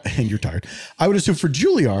 they're not, and you're tired. I would assume for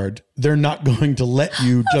Juilliard, they're not going to let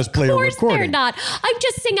you just play a Of course recording. they're not. I'm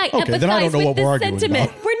just saying I Okay, then I don't empathize know with what we're the arguing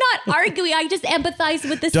sentiment. about. We're not arguing. I just empathize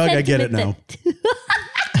with the Doug, sentiment. I get it now.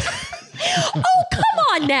 Oh, come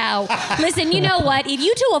on now. Listen, you know what? If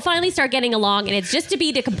you two will finally start getting along and it's just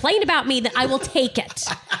to complain about me, then I will take it.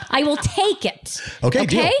 I will take it. Okay,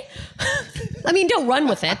 deal. I mean, don't run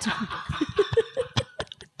with it.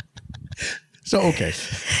 So, okay.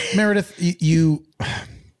 Meredith, you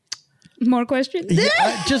More questions? Yeah,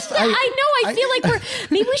 I feel like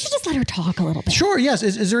maybe we should just let her talk a little bit. Sure. Yes.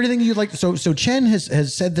 Is there anything you'd like? So Chen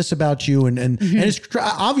has said this about you, and it's,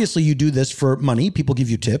 obviously you do this for money. People give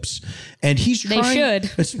you tips, and he's trying.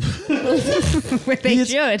 They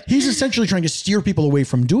should. He's essentially trying to steer people away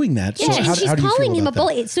from doing that. Yeah, so and how she's do you calling feel him a about that?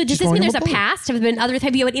 bully. So does She's this calling mean him there's a bully. past?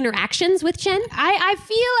 Have you had interactions with Chen? I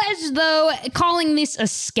feel as though calling this a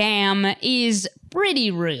scam is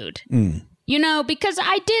pretty rude. Because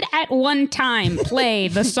I did at one time play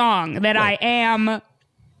the song that I am,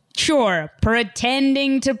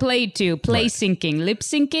 pretending to play to. Play syncing, lip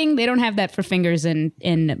syncing. They don't have that for fingers and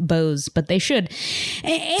bows, but they should.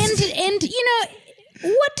 And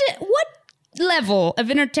what level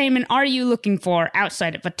of entertainment are you looking for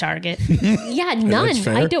outside of a Target? Yeah, none. That's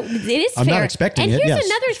fair. I don't. It is I'm fair. not expecting and it. here's Yes,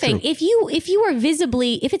 another it's thing: true. if you are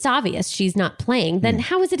visibly, if it's obvious she's not playing, then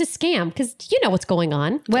how is it a scam? Because you know what's going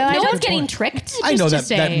on. Well, I no don't- one's getting tricked. I know Just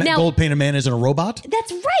to that say. Now- gold painted man isn't a robot.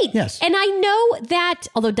 That's right. Yes. And I know that.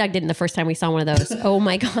 Although Doug didn't the first time we saw one of those. Oh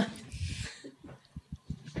my god.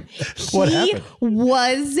 What He happened?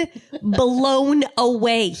 was blown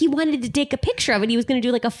away. He wanted to take a picture of it. He was going to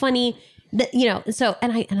do like a funny, So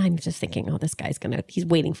and I'm just thinking, oh, this guy's he's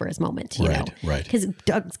waiting for his moment, Right. Because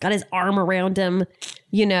Doug's got his arm around him,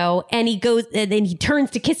 and he goes and then he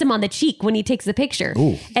turns to kiss him on the cheek when he takes the picture.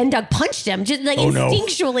 Ooh. And Doug punched him just like Oh, no.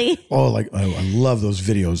 instinctually. Oh, I love those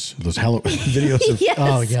videos. Those videos of Yes.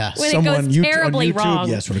 Oh, yeah. When someone it goes on terribly YouTube. wrong.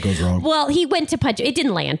 Yes, when it goes wrong. Well, he went to punch. It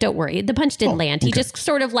didn't land. Don't worry. The punch didn't land. He okay. just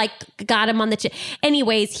sort of got him on the chin.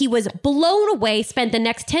 Anyways, he was blown away, spent the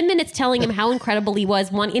next 10 minutes telling him how incredible he was.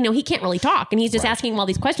 He can't really talk. And he's just asking him all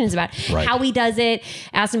these questions about how he does it,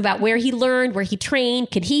 asked him about where he learned, where he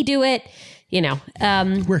trained, could he do it?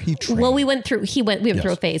 Where he trained. Well, we went through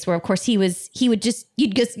a phase where, of course, you'd just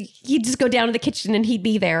go down to the kitchen and he'd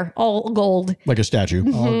be there, all gold. Like a statue.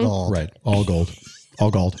 All gold. Right. All gold.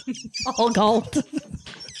 All gold. All gold.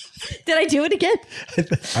 Did I do it again?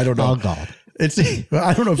 I don't know. All gold. I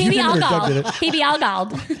don't know if you He'd be did it all or Doug did gold. it. He'd be all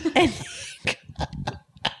gold.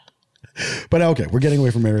 But okay, we're getting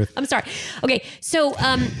away from Meredith. I'm sorry. Okay, so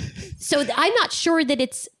I'm not sure that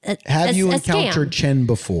it's Have you a encountered scam. Chen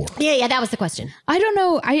before? Yeah, that was the question. I don't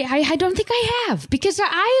know. I don't think I have, because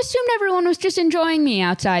I assumed everyone was just enjoying me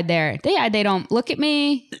outside there. They don't look at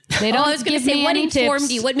me. They don't I was going give to say, me what any informed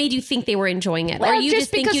tips. you? What made you think they were enjoying it? Well, or you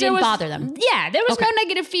just think because you there didn't was- bother them? Yeah, there was no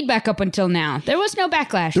negative feedback up until now. There was no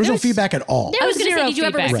backlash. There was no feedback at all. There I was going to say, zero did you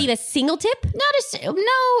ever feedback. receive a single tip? No.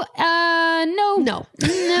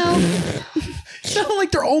 sounded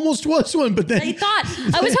like there almost was one, but then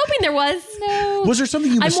I was hoping there was. No. Was there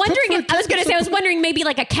something you I'm mistook wondering. for a I was going to tip say. or I was wondering maybe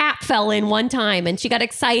like a cap fell in one time and she got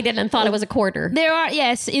excited and thought it was a quarter. There are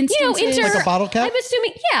instances. Like a bottle cap? I'm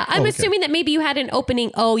assuming. Yeah, I'm assuming that maybe you had an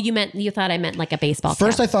opening. Oh, you thought I meant like a baseball.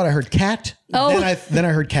 First, cap. I thought I heard cat. Oh. Then I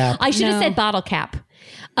heard cap. I should have said bottle cap.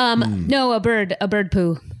 No, a bird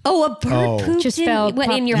poo. Oh, a bird poop just fell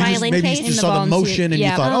in your violin case. You saw the motion and you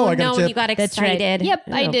thought, I got a tip. You got That's right. excited. Yep,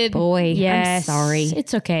 I did. Boy, yes. I'm sorry.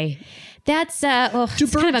 It's okay. That's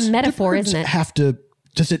it's kind of a metaphor, isn't it?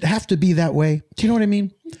 Does it have to be that way? Do you know what I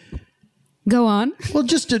mean? Go on. Well,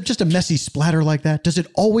 just a messy splatter like that. Does it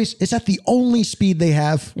always? Is that the only speed they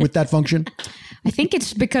have with that function? I think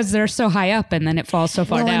it's because they're so high up and then it falls so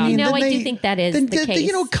far down. I do think that is the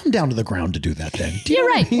case. Come down to the ground to do that then. You're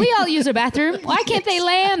right. We all use a bathroom. Why can't they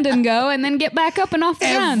land and go and then get back up and off the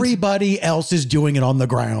ground? Everybody else is doing it on the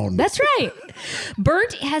ground. That's right.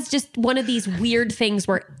 Bert has just one of these weird things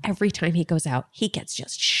where every time he goes out, he gets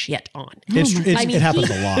just shit on. It happens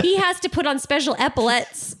a lot. He has to put on special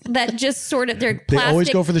epaulets that just sort of they're plastic. They always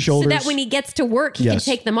go for the shoulders. So that when he gets to work, he can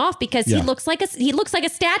take them off because he looks like a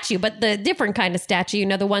statue, but the different kind of statue,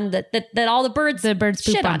 the one that all the birds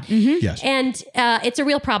shit on. Mm-hmm. Yes. And it's a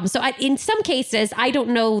real problem. So in some cases, I don't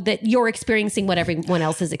know that you're experiencing what everyone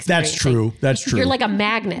else is experiencing. That's true. You're like a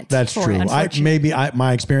magnet. That's true. My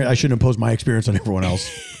experience. I shouldn't impose my experience on everyone else.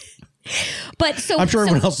 But so I'm sure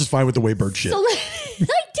everyone else is fine with the way birds shit. So, I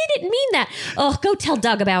didn't mean that. Oh, go tell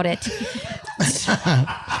Doug about it.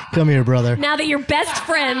 Come here, brother. Now that you're best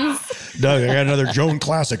friends. Doug, I got another Joan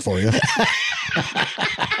classic for you. Are we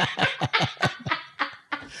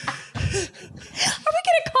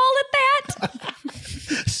going to call it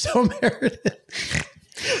that? So, Meredith.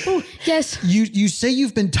 Yes. You say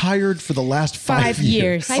you've been tired for the last 5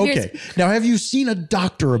 years. 5 years. Okay. Now, have you seen a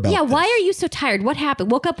doctor about this? Why are you so tired? What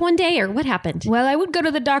happened? Woke up one day or what happened? Well, I would go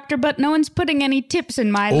to the doctor, but no one's putting any tips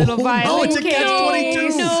in my little violin. Oh, it's a case.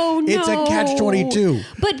 catch-22. No. It's a catch-22.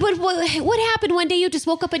 But what happened one day? You just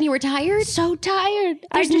woke up and you were tired? So tired.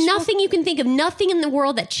 There's nothing you can think of, nothing in the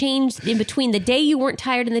world that changed in between the day you weren't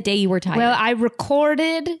tired and the day you were tired. Well, I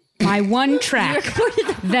recorded my one track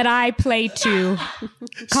that I play to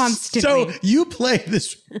constantly. So you play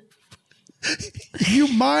this... You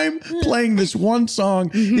mime playing this one song.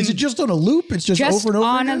 Mm-hmm. Is it just on a loop? It's just over and over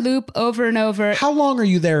on again? a loop, over and over. How long are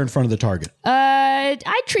you there in front of the target? I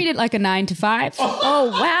treat it like a 9 to 5. Oh,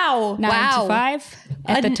 wow. 9 to 5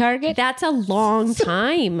 at the target. That's a long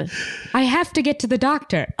time. I have to get to the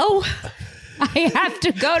doctor. Oh, I have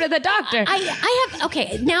to go to the doctor. I have.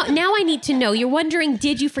 Okay, now I need to know. You're wondering,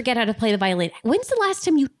 did you forget how to play the violin? When's the last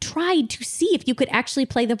time you tried to see if you could actually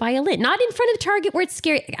play the violin? Not in front of the target where it's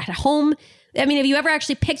scary. At home. I mean, have you ever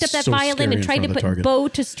actually picked up that violin and tried to put bow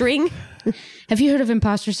to string? Have you heard of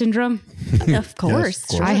imposter syndrome? Of course.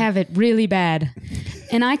 Yes, I have it really bad.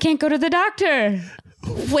 And I can't go to the doctor.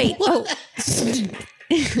 Wait. Oh.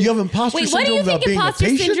 You have imposter syndrome. What do you think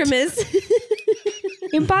imposter syndrome is?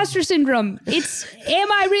 Imposter syndrome. It's,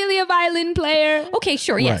 am I really a violin player? Okay,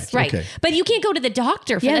 sure. Yes, right. Okay. But you can't go to the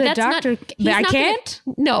doctor for that. The doctor. I can't?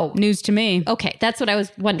 No. News to me. Okay, that's what I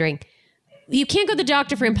was wondering. You can't go to the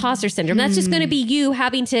doctor for imposter syndrome. That's just going to be you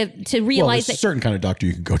having to realize there's a certain kind of doctor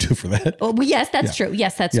you can go to for that. Oh, yes, that's true.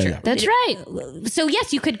 Yes, that's true. Yeah. That's right. So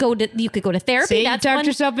yes, you could go to therapy. See, That's you talked one.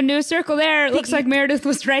 yourself into a circle there. It looks like Meredith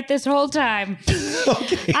was right this whole time.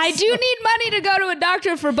 Okay. I do need money to go to a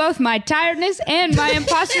doctor for both my tiredness and my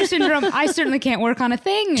imposter syndrome. I certainly can't work on a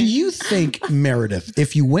thing. Do you think, Meredith,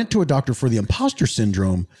 if you went to a doctor for the imposter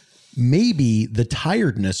syndrome, maybe the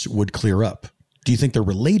tiredness would clear up? Do you think they're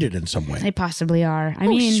related in some way? They possibly are. I Oh,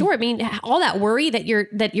 mean, sure. I mean, all that worry that you're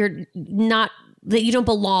not, that you don't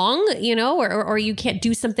belong, or you can't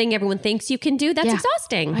do something everyone thinks you can do. That's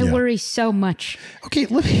exhausting. I worry so much. Okay,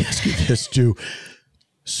 let me ask you this too.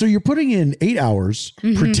 So you're putting in 8 hours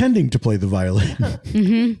pretending to play the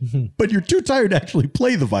violin, but you're too tired to actually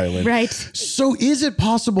play the violin. Right. So is it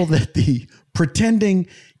possible that the pretending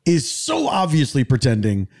is so obviously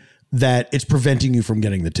pretending that it's preventing you from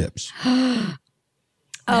getting the tips?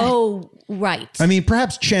 Oh, right. I mean,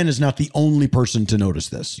 perhaps Chen is not the only person to notice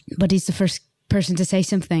this. But he's the first person to say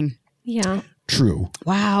something. Yeah. True.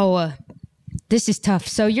 Wow. This is tough.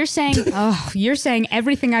 So you're saying,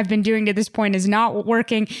 everything I've been doing to this point is not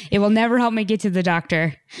working. It will never help me get to the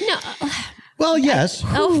doctor. No. Well, yes.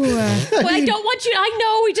 Oh, well, I don't want you. I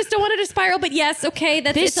know we just don't want it to spiral, but yes, okay.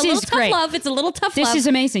 It's a little tough great. love. It's a little tough love. This is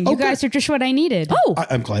amazing. You guys are just what I needed. Oh,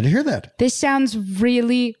 I'm glad to hear that. This sounds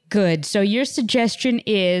really good. So your suggestion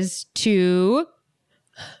is to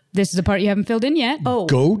This is the part you haven't filled in yet. Oh,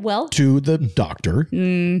 Go to the doctor.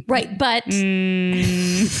 Right, but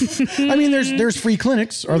I mean, there's free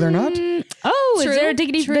clinics, are there not? Is there a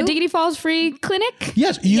the Diggity Falls free clinic?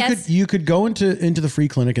 Yes, you could go into the free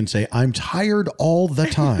clinic and say, I'm tired all the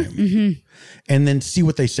time. And then see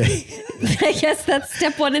what they say. I guess that's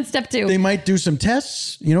step 1 and step 2. They might do some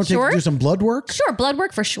tests, do some blood work. Sure, blood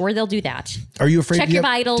work for sure. They'll do that. Are you afraid? Check your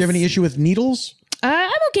vitals. Do you have any issue with needles?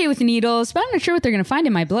 I'm okay with needles, but I'm not sure what they're going to find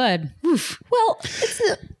in my blood. Oof. Well,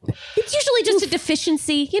 it's usually just a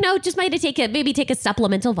deficiency. Just might take a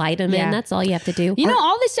supplemental vitamin. Yeah. That's all you have to do.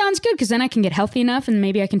 All this sounds good because then I can get healthy enough and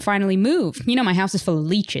maybe I can finally move. My house is full of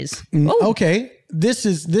leeches. Okay. This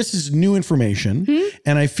is new information,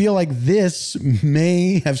 and I feel like this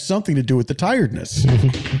may have something to do with the tiredness.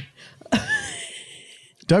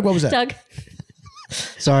 Doug, what was that? Doug.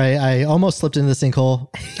 Sorry, I almost slipped into the sinkhole.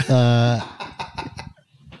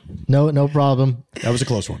 No problem. That was a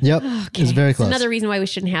close one. Yep, It was very close. Another reason why we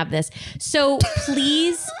shouldn't have this. So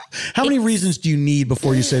please. How many reasons do you need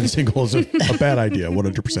before you say the sinkhole is a bad idea?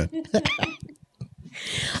 100%.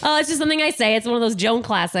 It's just something I say. It's one of those Joan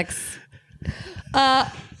classics.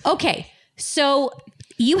 Okay, so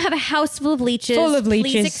you have a house full of leeches.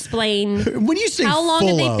 Please explain. When you say how long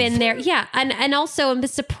have they full been there? Yeah, and also I'm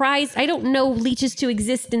surprised. I don't know leeches to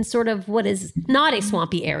exist in sort of what is not a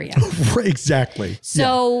swampy area. Exactly.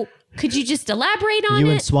 So could you just elaborate on it? You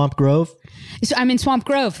in Swamp Grove? So I'm in Swamp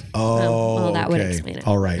Grove. Oh, that would explain it.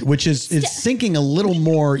 All right, which is sinking a little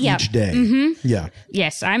more each day. Yeah.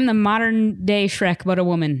 Yes, I'm the modern day Shrek, but a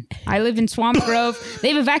woman. I live in Swamp Grove.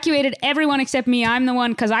 They've evacuated everyone except me. I'm the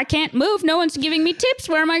one because I can't move. No one's giving me tips.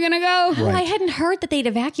 Where am I going to go? Oh, I hadn't heard that they'd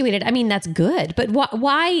evacuated. I mean, that's good, but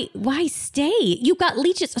why stay? You've got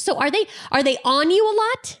leeches. So are they on you a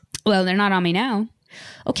lot? Well, they're not on me now.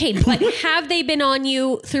 Okay, but have they been on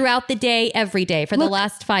you throughout the day, every day for the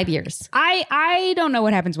last 5 years? I don't know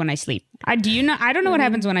what happens when I sleep. I don't know what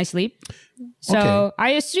happens when I sleep. So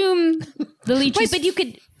I assume the leeches. Wait, but you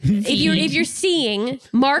could, if you're seeing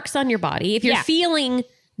marks on your body, if you're feeling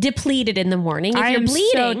depleted in the morning, if you're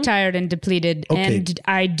bleeding. I am so tired and depleted, and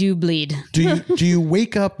I do bleed. Do you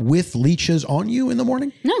wake up with leeches on you in the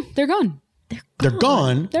morning? No, they're gone. They're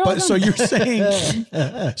gone. They're all gone. So you're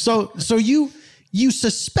saying, so you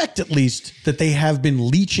suspect at least that they have been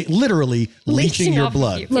literally leeching your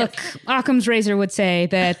blood. Look, Occam's razor would say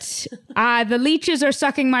that the leeches are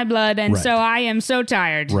sucking my blood, and so I am so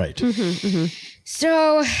tired. Right.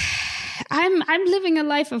 So I'm living a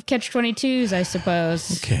life of catch-22s, I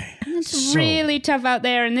suppose. Okay. It's really tough out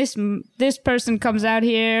there, and this person comes out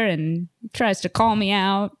here and tries to call me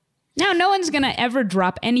out. Now, no one's gonna ever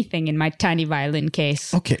drop anything in my tiny violin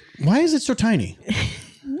case. Okay. Why is it so tiny?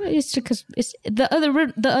 It's because it's the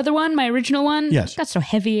other one, my original one. Yes. Got so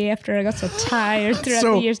heavy after I got so tired throughout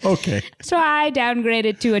the years. Okay. So I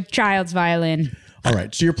downgraded to a child's violin. All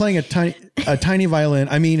right. So you're playing a tiny violin.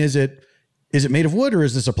 I mean, is it made of wood or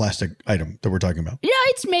is this a plastic item that we're talking about? Yeah,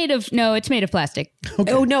 it's made of plastic.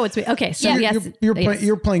 Okay. Oh no, okay. So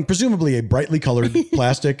you're playing presumably a brightly colored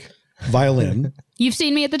plastic violin. You've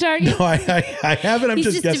seen me at the Target? No, I haven't. I'm He's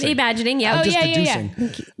just guessing. imagining. Yeah. I'm just deducing.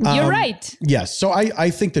 You're right. Yes. So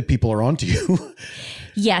I think that people are onto you.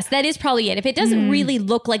 Yes, that is probably it. If it doesn't really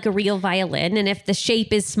look like a real violin, and if the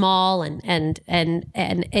shape is small, and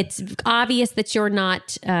it's obvious that you're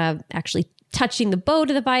not actually touching the bow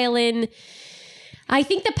to the violin, I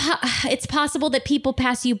think it's possible that people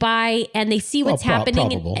pass you by and they see what's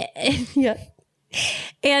happening. Yeah.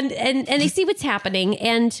 And they see what's happening,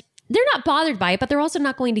 and they're not bothered by it, but they're also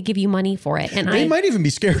not going to give you money for it. And they might even be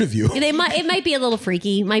scared of you. It might be a little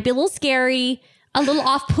freaky, might be a little scary, a little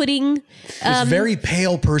off-putting. This very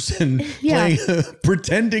pale person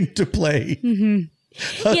pretending to play.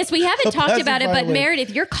 Yes, we haven't talked about it, but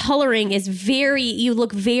Meredith, your coloring is you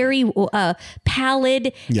look very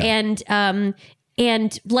pallid and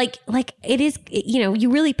like it is, you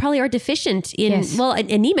really probably are deficient in,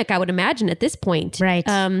 anemic, I would imagine at this point. Right.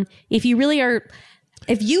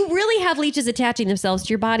 If you really have leeches attaching themselves to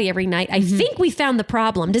your body every night, I think we found the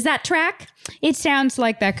problem. Does that track? It sounds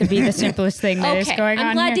like that could be the simplest thing that is going on.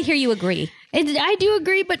 I'm glad to hear you agree. I do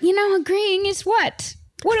agree, but agreeing is what?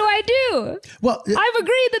 What do I do? Well, I've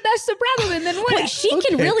agreed that that's the problem, and then what? Boy, she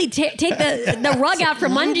can really take the rug out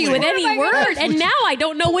from under you with any word, and now I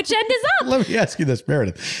don't know which end is up. Let me ask you this,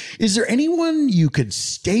 Meredith. Is there anyone you could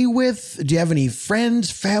stay with? Do you have any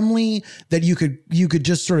friends, family that you could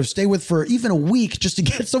just sort of stay with for even a week just to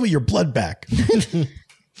get some of your blood back?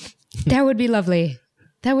 That would be lovely.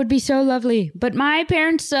 That would be so lovely. But my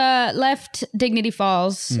parents left Dignity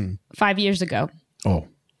Falls 5 years ago. Oh,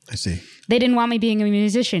 I see. They didn't want me being a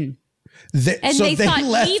musician. They thought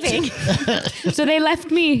leaving. So they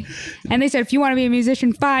left me. And they said, if you want to be a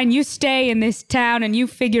musician, fine. You stay in this town and you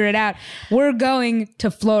figure it out. We're going to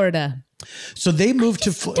Florida. So they moved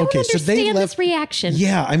to so they left this reaction.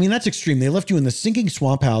 Yeah, I mean that's extreme. They left you in the sinking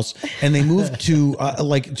swamp house, and they moved to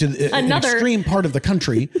an extreme part of the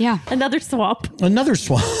country. Yeah, another swamp. Another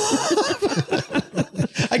swamp.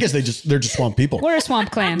 I guess they're just swamp people. We're a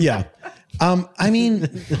swamp clan. Yeah, I mean,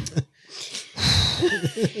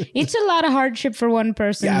 it's a lot of hardship for one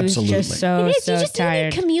person who's just so it is. You just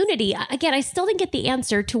tired. need community. Again, I still didn't get the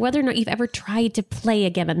answer to whether or not you've ever tried to play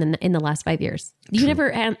again in the last 5 years. You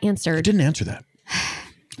never answered. I didn't answer that.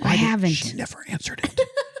 I haven't. She never answered it.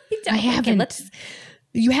 I haven't. Okay,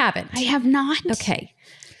 you haven't. I have not. Okay.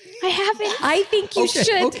 I haven't. I think you should.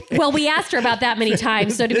 Okay. Well, we asked her about that many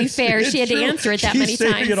times, so to be fair, she had to answer it that many times.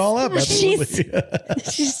 She's saving it all up.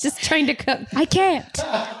 She's just trying to cook. I can't.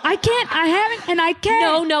 I haven't, and I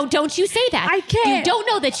can't. No, don't you say that. I can't. You don't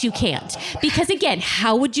know that you can't. Because again,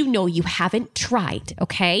 how would you know you haven't tried,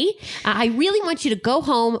 okay? I really want you to go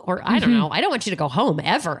home, or I don't know. I don't want you to go home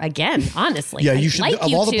ever again, honestly. Yeah, you should.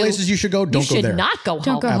 Of all the places you should go, don't go there. You should not go home.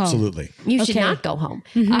 Don't go home. Absolutely. You should not go home.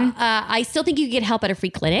 I still think you get help at a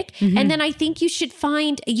free clinic. And then I think you should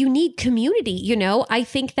find a unique community. You know, I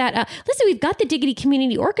think that, listen, we've got the Diggity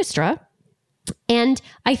Community Orchestra. And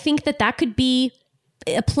I think that could be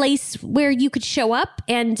a place where you could show up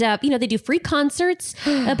and, they do free concerts,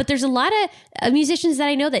 but there's a lot of musicians that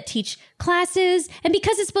I know that teach classes. And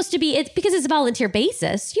because it's supposed to be, because it's a volunteer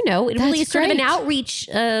basis, it really is sort of an outreach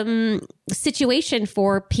situation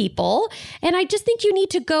for people. And I just think you need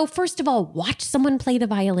to go, first of all, watch someone play the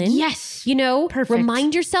violin. Yes. Perfect.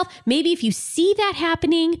 Remind yourself, maybe if you see that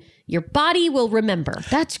happening, your body will remember.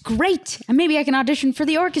 That's great. And maybe I can audition for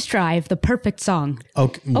the orchestra. I have the perfect song.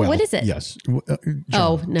 Okay. Well, what is it? Yes.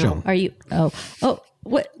 No. Joan. Are you?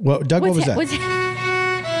 What? Well, Doug, what was that?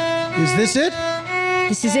 Is this it?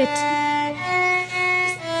 This is it.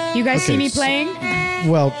 You guys see me playing?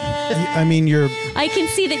 Well, I mean, I can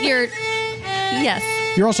see that you're. Yes.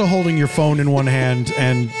 You're also holding your phone in one hand,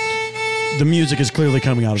 and the music is clearly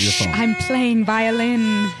coming out of your phone. I'm playing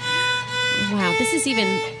violin. Wow, this is even.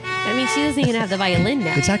 I mean, she doesn't even have the violin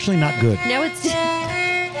now. It's actually not good. No, it's.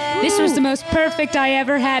 This was the most perfect I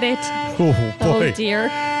ever had it. Oh, boy. Oh, dear.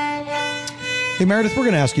 Hey, Meredith, we're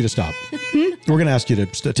going to ask you to stop. We're going to ask you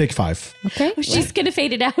to take 5. Okay. Oh, she's going to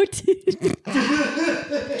fade it out.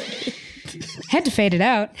 Had to fade it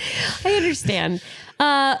out. I understand.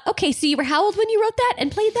 Okay, so you were how old when you wrote that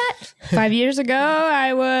and played that? 5 years ago,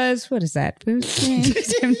 I was, what is that? Carry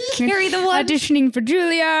the one. Auditioning for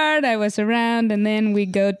Juilliard. I was around, and then we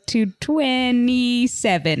go to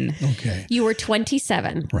 27. Okay. You were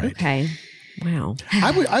 27. Right. Okay. Wow.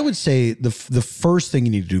 I would say the first thing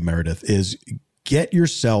you need to do, Meredith, is get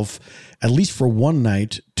yourself, at least for one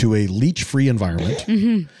night, to a leech-free environment,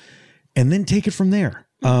 and then take it from there.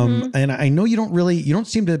 And I know you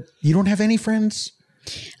don't have any friends.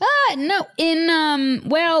 No. In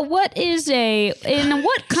what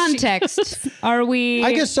context are we?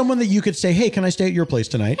 I guess someone that you could say, hey, can I stay at your place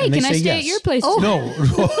tonight? Hey, and they can I say stay yes. at your place? Oh. No.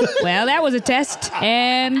 Well, that was a test,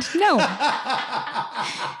 and no.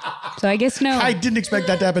 So I guess no. I didn't expect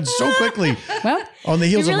that to happen so quickly. Well, on the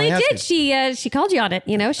heels you really of my did. She called you on it.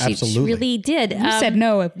 She really did. You said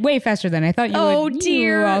no way faster than I thought you would. Oh,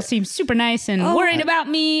 dear. You all seem super nice and worried about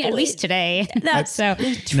me, at least today. That's so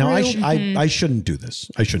true. No, I shouldn't do this.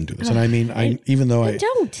 And I mean, even though I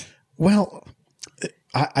don't. Well,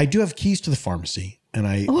 I do have keys to the pharmacy, and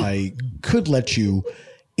I could let you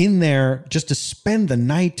in there just to spend the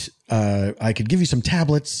night. I could give you some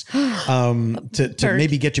tablets to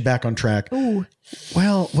maybe get you back on track. Ooh.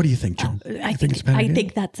 Well, what do you think, Joan? I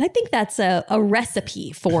think that's a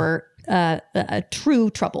recipe for a true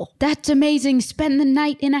trouble. That's amazing. Spend the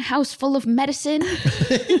night in a house full of medicine.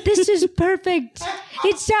 This is perfect.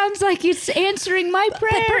 It sounds like it's answering my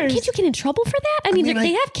prayers. But Bert, can't you get in trouble for that? I mean,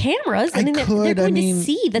 they have cameras. I mean, they're going to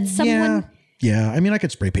see that someone. Yeah. I mean, I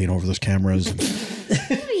could spray paint over those cameras.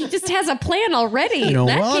 He just has a plan already.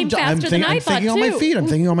 Came faster than I thought, too. I'm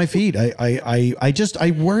thinking on my feet.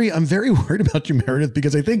 I worry. I'm very worried about you, Meredith,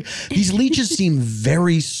 because I think these leeches seem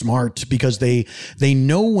very smart because they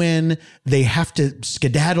know when they have to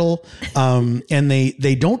skedaddle, and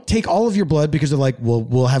they don't take all of your blood because they're like, well,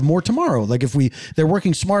 we'll have more tomorrow. Like they're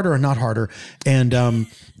working smarter and not harder. And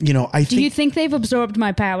do you think they've absorbed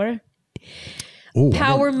my power? Ooh,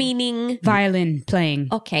 power meaning violin playing.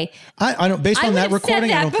 Okay. I don't. Based on that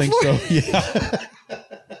recording, I don't think so. Yeah.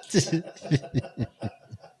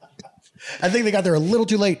 I think they got there a little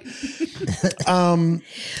too late.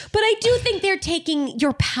 But I do think they're taking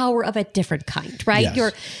your power of a different kind, right?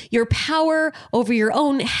 Yes. Your power over your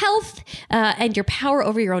own health and your power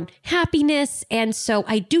over your own happiness. And so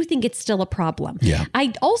I do think it's still a problem. Yeah.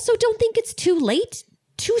 I also don't think it's too late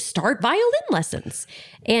to start violin lessons.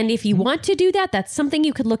 And if you want to do that, that's something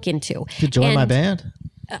you could look into. To join my band.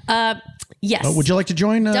 Yes. Would you like to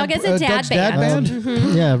join Doug as a Doug's dad band?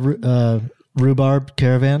 Yeah, Rhubarb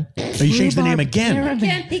Caravan. Oh, you changed the name again.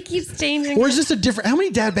 Again, he keeps changing. Or is this a different? How many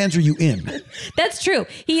dad bands are you in? That's true.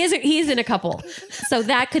 He's in a couple. So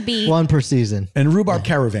that could be One per season. And Rhubarb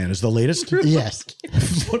Caravan is the latest? Yes.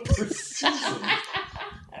 What per season?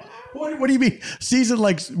 What do you mean? Season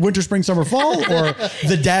like winter, spring, summer, fall, or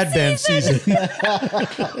the dad band season?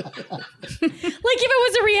 Like if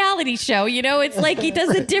it was a reality show, it's like he does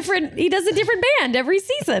a different band every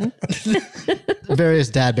season. Various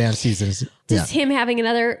dad band seasons. Just him having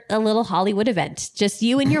a little Hollywood event. Just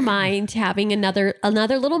you in your mind having another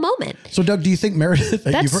little moment. So, Doug, do you think Meredith?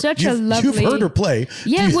 That's such a lovely. You've heard her play.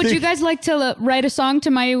 Yeah. Would you guys like to write a song to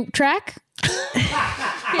my track?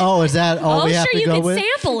 Oh, is that all we have to go with? You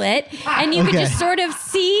could sample it, and you could just sort of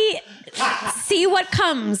see what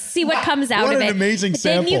comes out what of it. What an amazing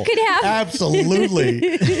sample! Then you could have absolutely, and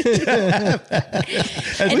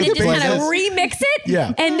then just kind of remix it.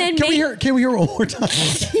 Yeah, and then can we hear it one more time?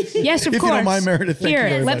 Yes, of if course. you don't mind, Meredith. Thank you Here,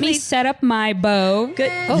 very let much. me set up my bow.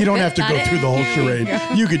 Good. Oh, you don't good. have to Got go it. through the whole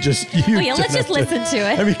charade. You could just. Let's just listen to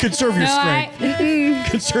it. I mean, conserve your strength.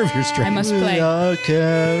 Conserve your strength. I must play. We are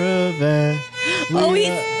caravan.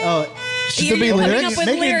 Should there be coming lyrics? up with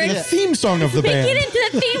Make lyrics. it the theme song of the band. Make it into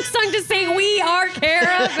the theme song to sing "We Are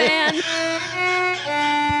Caravan."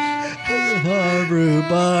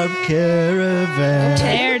 Rhubarb Caravan.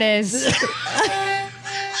 There it is.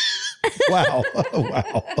 Wow.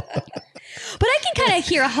 Wow. But I can kind of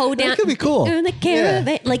hear a hoedown. That could be cool. In the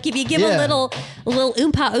caravan. Like if you give a little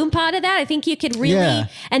oompa to that, I think you could really. Yeah.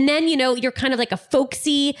 And then you're kind of like a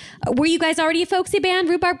folksy. Were you guys already a folksy band,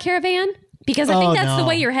 Rhubarb Caravan? Because I think that's the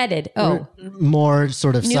way you're headed. Oh, More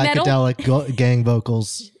sort of New metal? psychedelic gang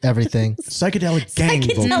vocals, everything. Psychedelic gang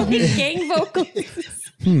vocals. psychedelic gang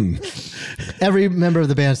vocals. Every member of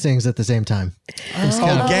the band sings at the same time.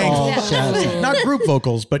 Gang all vocals. shouts. Not group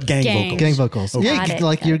vocals, but gang vocals. Gang vocals. Okay. Yeah, Got it.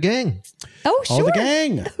 like your gang. Oh, sure. All the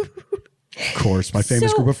gang. Of course, my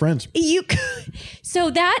famous group of friends. So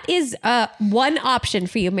that is one option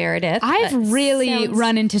for you, Meredith. I've really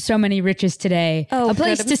run into so many riches today. Oh, a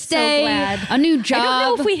place good. I'm to so stay, glad. a new job. I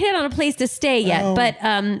don't know if we hit on a place to stay yet, but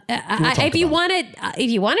if you want to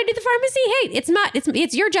do the pharmacy, hey,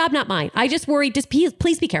 it's your job, not mine. I just worry. Just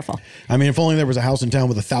please be careful. I mean, if only there was a house in town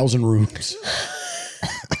with 1,000 rooms.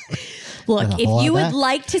 Look, There's a if whole you lot of would that.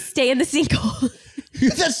 like to stay in the sinkhole.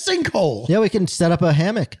 That sinkhole. Yeah, we can set up a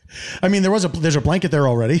hammock. I mean, there's a blanket there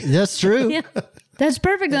already. That's true. Yeah. That's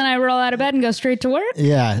perfect. Then I roll out of bed and go straight to work.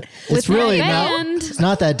 Yeah, it's my really band. not. It's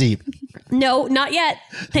not that deep. No, not yet.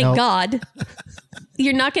 Thank No. God.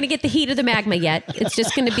 You're not going to get the heat of the magma yet. It's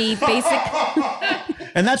just going to be basic.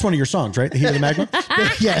 And that's one of your songs, right? The Heat of the Magma?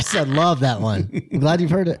 Yes, I love that one. I'm glad you've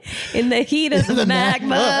heard it. In the heat of the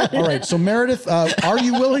magma. All right. So, Meredith, are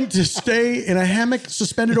you willing to stay in a hammock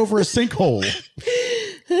suspended over a sinkhole?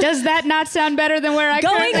 Does that not sound better than where I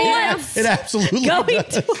Going currently am? once. It absolutely Going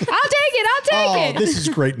does. to. I'll take it. This is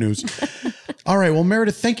great news. All right. Well,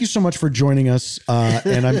 Meredith, thank you so much for joining us.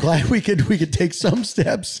 And I'm glad we could take some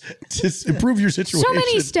steps to improve your situation. So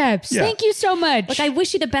many steps. Yeah. Thank you so much. Look, I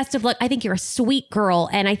wish you the best of luck. I think you're a sweet girl,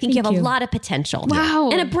 and I think you have Thank a you. lot of potential. Wow.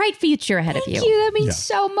 And a bright future ahead of Thank you. That means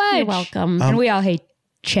so much. You're welcome. And we all hate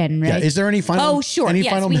Chen, right? Yeah. Is there any final? Oh, sure. Any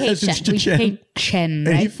Yes, final we hate message Chen. to We Chen? hate Chen,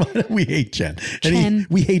 Any right? we hate Chen. Chen.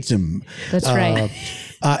 We hate him. That's right.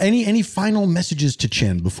 Any final messages to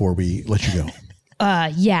Chen before we let you go?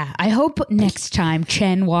 Yeah, I hope next time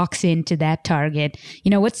Chen walks into that Target,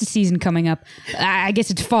 what's the season coming up? I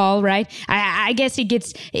guess it's fall, right? I guess he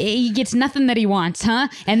gets nothing that he wants, huh?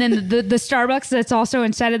 And then the Starbucks that's also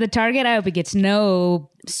inside of the Target, I hope he gets no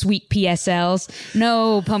sweet PSLs,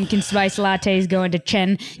 no pumpkin spice lattes going to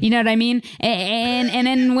Chen. You know what I mean? And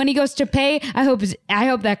then when he goes to pay, I hope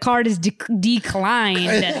that card is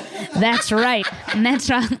declined. That's right.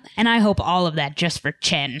 And I hope all of that just for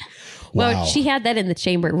Chen. Well, Wow. she had that in the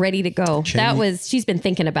chamber, ready to go. She's been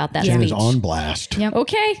thinking about that Chen speech. is on blast. Yep.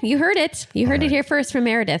 Okay, you heard it. You heard it here first from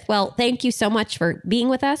Meredith. Well, thank you so much for being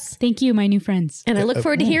with us. Thank you, my new friends. And I look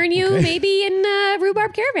forward to hearing you maybe in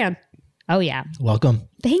Rhubarb Caravan. Oh, yeah. Welcome.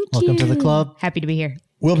 Thank you. Welcome to the club. Happy to be here.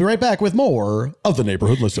 We'll be right back with more of the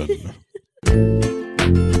Neighborhood Listen.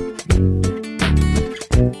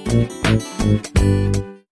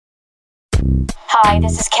 Hi,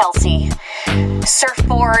 this is Kelsey.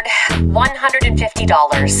 Surfboard,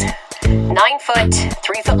 $150. 9 foot,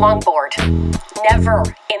 3 foot long board. Never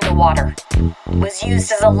in the water. Was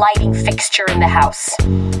used as a lighting fixture in the house.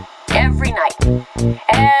 Every night,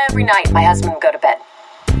 my husband would go to bed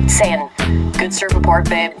saying, "Good surf report,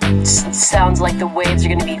 babe. Sounds like the waves are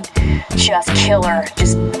gonna be just killer,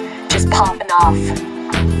 just popping off."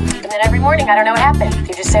 And then every morning, I don't know what happened.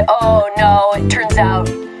 He'd just say, "Oh no, it turns out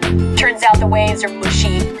the waves are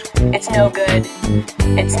mushy. It's no good.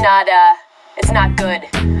 It's not good."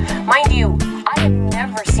 Mind you, I have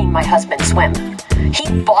never seen my husband swim. He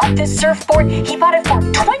bought this surfboard. He bought it for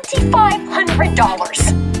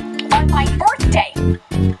 $2,500 on my birthday.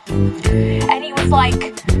 And he was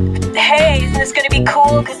like, "Hey, isn't this going to be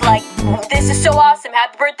cool? Because, like, this is so awesome.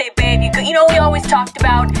 Happy birthday, babe. You know, we always talked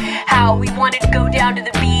about how we wanted to go down to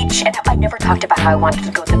the beach." And I never talked about how I wanted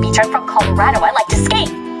to go to the beach. I'm from Colorado. I like to skate.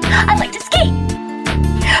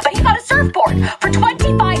 But he bought a surfboard for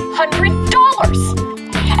 $2,500.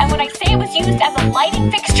 And when I say it was used as a lighting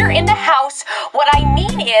fixture in the house, what I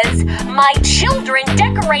mean is my children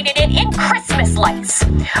decorated it in Christmas lights.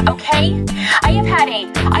 Okay? I have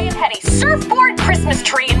had a surfboard Christmas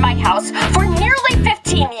tree in my house for nearly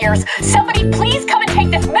 15 years. Somebody please come and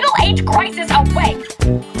take this middle-age crisis away.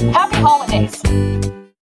 Happy holidays.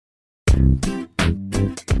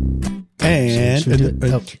 And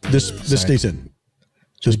this stays in.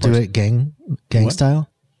 Just do it gang style.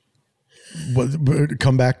 What,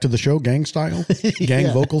 come back to the show, gang style,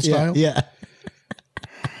 gang vocal style. Yeah.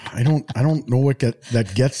 I don't know what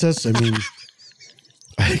that gets us. I mean,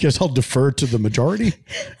 I guess I'll defer to the majority.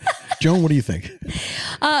 Joan, what do you think?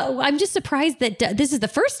 I'm just surprised that this is the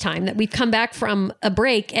first time that we've come back from a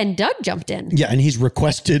break and Doug jumped in. Yeah, and he's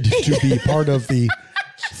requested to be part of the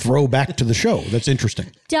throwback to the show. That's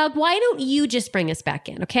interesting. Doug, why don't you just bring us back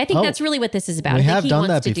in? Okay, I think that's really what this is about. We I think have he done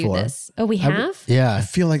wants that to before. do this. Oh, we have? Yeah. I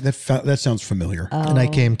feel like that sounds familiar. And I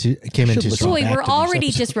came in too strong. Boy, we're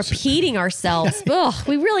already just repeating ourselves. Ugh,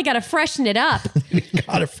 we really got to freshen it up.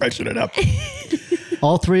 Gotta freshen it up.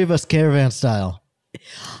 All three of us caravan style.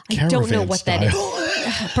 I don't know what that is.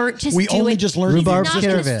 Bert, just we do only it. just learned He's not Rhubarb's gonna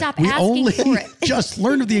Caravan. stop we asking only for it. just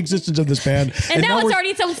learned of the existence of this band, And now it's we're- already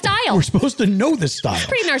its own style. We're supposed to know this style.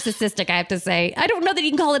 Pretty narcissistic, I have to say. I don't know that you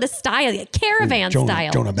can call it a style, a caravan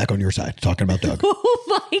style. Joan, I'm back on your side talking about Doug.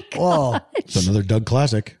 Oh my God. It's another Doug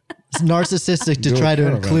classic. It's narcissistic to Do a try to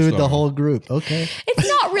caravan include the style. whole group. Okay. It's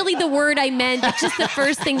not really the word I meant. It's just the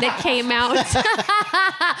first thing that came out.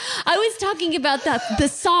 I was talking about the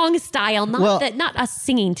song style, not us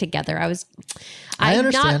singing together. I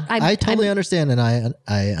understand. I totally understand, and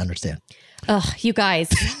I understand. Oh, you guys.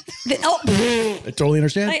 I totally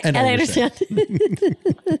understand. And I understand.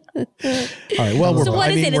 All right. Well, we're So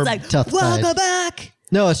what is it? we're It's like, tough welcome guys. back.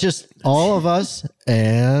 No, it's just all of us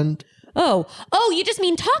and Oh, you just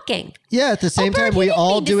mean talking. yeah, at the same time, we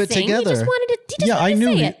all do it sing. together. He just wanted to, yeah, I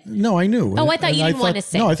knew. say it. No, I knew. Oh, I thought you didn't want to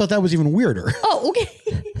sing. No, I thought that was even weirder. Oh, okay.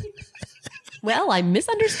 Well, I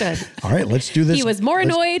misunderstood. All right, let's do this. He was more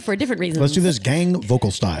annoyed for different reasons. Let's do this gang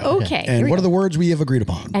vocal style. Okay, here And we what are go. the words we have agreed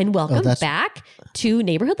upon? And welcome that's- back to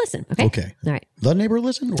Neighborhood Listen. Okay. Okay. All right. The Neighborhood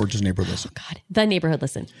Listen or just Neighborhood Listen? God, the Neighborhood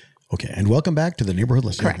Listen. Okay. And welcome back to the Neighborhood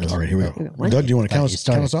Listen. Correct. All right, here we go. One, Doug, do you want to count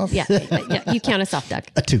you us off? Yeah, you count us off, Doug.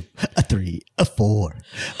 A 2, a 3, a 4.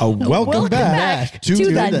 Welcome back to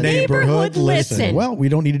the Neighborhood Listen. Well, we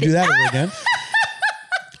don't need to do that ever again.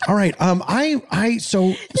 All right.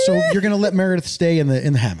 So you're going to let Meredith stay in the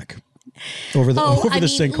hammock over the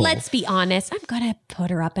sinkhole. Let's be honest. I'm gonna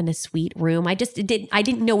put her up in a sweet room. I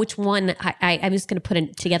didn't know which one. I'm just gonna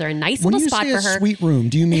put together a nice When little you spot say for a her. sweet room,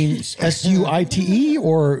 do you mean SUITE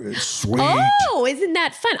or sweet? Oh, isn't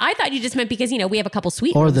that fun? I thought you just meant because we have a couple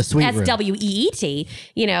sweet Or rooms. the sweet room. SWEET.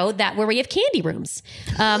 That where we have candy rooms.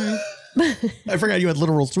 I forgot you had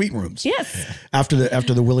literal sweet rooms. Yes. After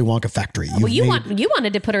the Willy Wonka factory. You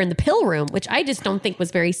wanted to put her in the pill room, which I just don't think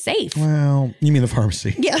was very safe. Well, you mean the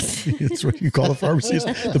pharmacy? Yes. It's what you call the pharmacy, is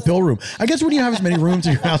the pill room. I guess when you have as many rooms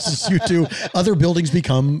in your house as you do, other buildings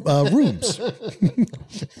become rooms.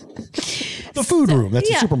 The food room, that's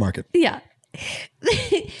a supermarket. Yeah.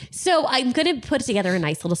 So I'm going to put together a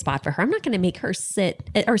nice little spot for her. I'm not going to make her sit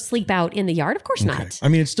or sleep out in the yard. Of course not. I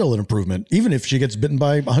mean, it's still an improvement, even if she gets bitten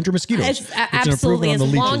by 100 mosquitoes. It's Absolutely. an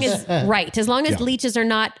improvement on the As leeches. long as leeches are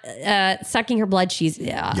not sucking her blood, she's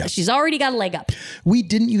already got a leg up. We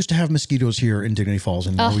didn't used to have mosquitoes here in Dignity Falls,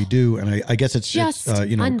 and now we do. And I guess it's just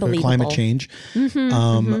unbelievable. Climate change.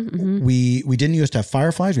 Mm-hmm, We didn't used to have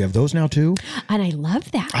fireflies. We have those now too. And I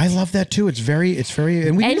love that. I love that too. It's very,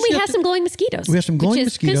 and we have some glowing mosquitoes. We have some glowing which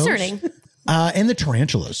is mosquitoes. Concerning. And the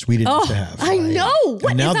tarantulas we didn't used to have. I know.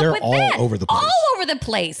 What and now is up they're with all that? over the place. All over the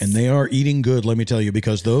place. And they are eating good, let me tell you,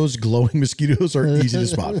 because those glowing mosquitoes are easy to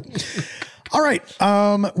spot. All right.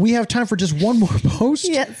 We have time for just one more post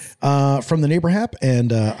from the Neighbor Hap,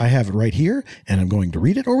 and I have it right here, and I'm going to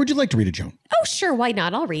read it. Or would you like to read it, Joan? Oh, sure. Why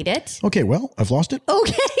not? I'll read it. Okay. Well, I've lost it.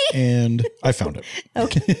 Okay. And I found it.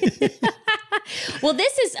 Okay. Well,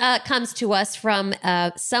 this is comes to us from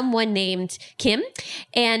someone named Kim,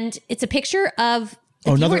 and it's a picture of.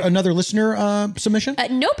 Oh, another listener submission?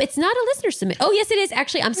 Nope, it's not a listener submit. Oh, yes, it is.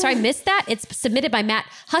 Actually, I'm sorry, I missed that. It's submitted by Matt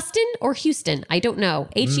Huston or Houston. I don't know.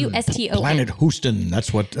 Huston. Planet Houston.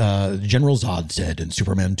 That's what General Zod said in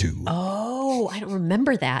Superman 2. Oh, I don't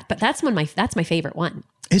remember that, but that's my favorite one.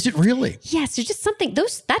 Is it really? Yes, there's just something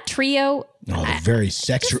that trio. Oh, they're very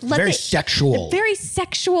sexual. Very sexual. They're very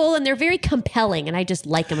sexual, and they're very compelling, and I just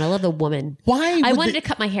like them. I love the woman. Why? I wanted to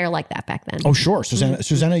cut my hair like that back then. Oh, sure.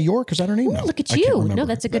 Susanna York, is that her name? No, look at you. No,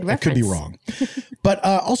 that's a good reference. I could be wrong. But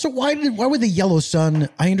also, why would the yellow sun?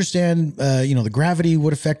 I understand, the gravity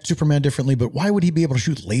would affect Superman differently, but why would he be able to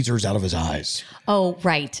shoot lasers out of his eyes? Oh,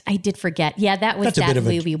 right. I did forget. Yeah, that was that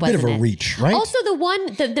movie, wasn't it? Bit of a reach, right? Also,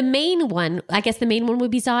 the main one. I guess the main one would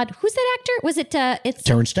be Zod. Who's that actor? Was it? It's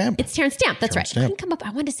Terrence Stamp. It's Terrence Stamp. That's right. I couldn't come up.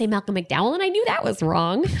 I wanted to say Malcolm McDowell, and I knew that was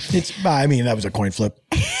wrong. That was a coin flip.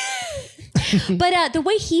 But the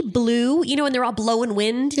way he blew, and they're all blowing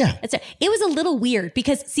wind. Yeah. It was a little weird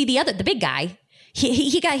because the big guy,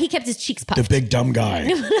 he kept his cheeks puffed. The big dumb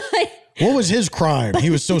guy. What was his crime? He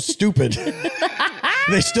was so stupid.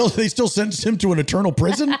 They still sentenced him to an eternal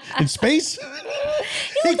prison in space.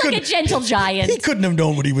 He looked like a gentle giant. He couldn't have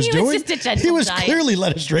known what he was doing. He was just a gentle giant. He was clearly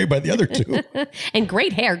led astray by the other two. And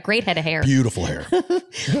great head of hair. Beautiful hair.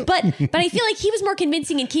 But I feel like he was more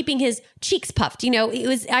convincing in keeping his cheeks puffed.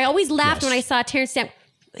 I always laughed when I saw Terrence Stamp.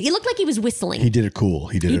 He looked like he was whistling. He did it cool.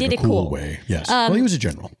 He did it in a cool way. Yes. Well, he was a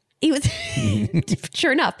general. He was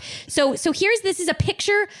sure enough. So this is a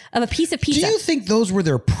picture of a piece of pizza. Do you think those were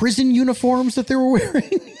their prison uniforms that they were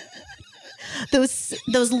wearing?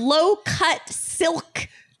 those low cut silk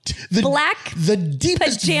black the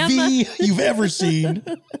deepest pajama V you've ever seen.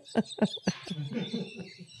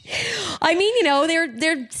 I mean,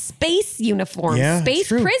 they're space uniforms. Yeah, space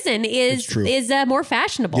prison is more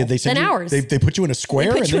fashionable than ours. They put you in a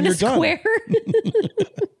square and then you're done.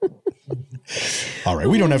 All right,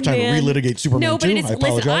 we don't have time to relitigate Superman 2. I apologize.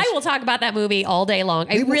 Listen, I will talk about that movie all day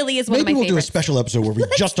long. It really is one of my favorites. Maybe we'll do a special episode where we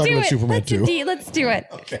just talk about Superman 2. Let's do it.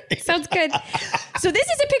 Okay. Sounds good. So this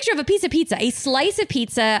is a picture of a piece of pizza, a slice of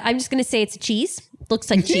pizza. I'm just going to say it's a cheese. Looks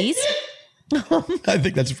like cheese. I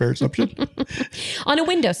think that's a fair assumption. On a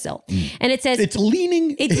windowsill. And it says... It's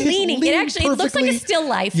leaning. It looks like a still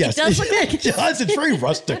life. Yes, it does look like it does. It's very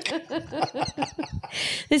rustic.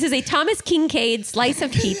 This is a Thomas Kincaid slice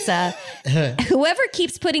of pizza. Whoever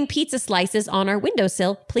keeps putting pizza slices on our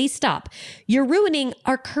windowsill, please stop. You're ruining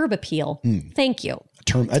our curb appeal. Thank you.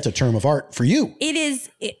 That's a term of art for you. It is.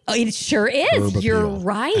 It sure is. You're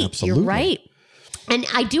right. Absolutely. You're right. And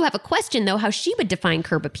I do have a question, though, how she would define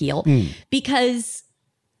curb appeal, because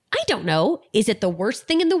I don't know. Is it the worst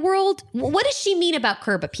thing in the world? What does she mean about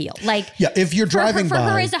curb appeal? If you're driving for by,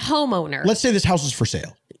 her as a homeowner. Let's say this house is for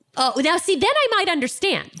sale. Oh, now see, then I might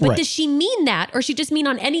understand. But does she mean that, or she just mean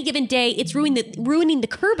on any given day it's ruining the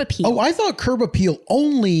curb appeal? Oh, I thought curb appeal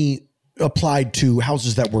only applied to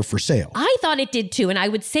houses that were for sale. I thought it did too, and I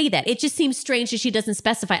would say that. It just seems strange that she doesn't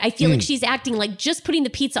specify. I feel like she's acting like just putting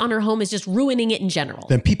the pizza on her home is just ruining it in general.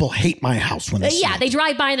 Then people hate my house when they see it. They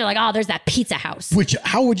drive by and they're like, oh, there's that pizza house. Which,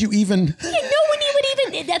 how would you even... Yeah, no one would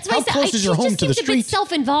even... That's why how close is your home to the street? It's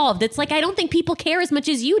self-involved. It's like, I don't think people care as much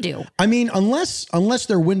as you do. I mean, unless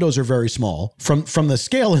their windows are very small, from the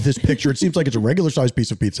scale of this picture, it seems like it's a regular sized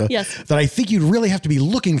piece of pizza. Yes. That I think you'd really have to be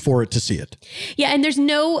looking for it to see it. Yeah, and there's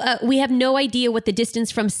we have no idea what the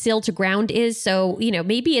distance from sill to ground is. So,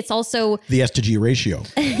 maybe it's also... The S to G ratio.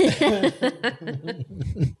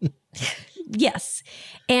 Yes.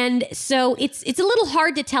 And so it's a little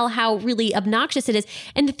hard to tell how really obnoxious it is.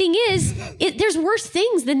 And the thing is, there's worse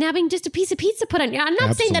things than having just a piece of pizza put on. I'm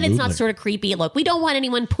not saying that it's not sort of creepy. Look, we don't want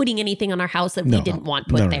anyone putting anything on our house that we didn't want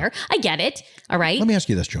put there. I get it. All right. Let me ask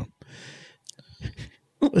you this, Joan.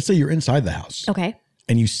 Let's say you're inside the house. Okay.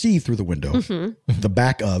 And you see through the window the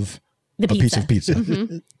back of a piece of pizza.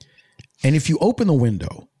 And if you open the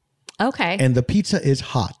window, and the pizza is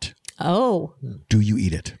hot, do you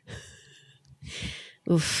eat it?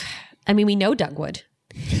 Oof. I mean, we know Doug would.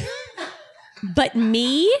 But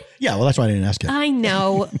me? Yeah, well, that's why I didn't ask you. I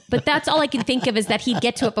know, but that's all I can think of is that he'd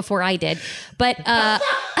get to it before I did. But,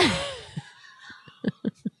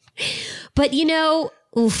 but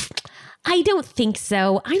oof. I don't think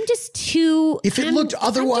so. I'm just too. If it looked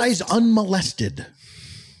otherwise unmolested.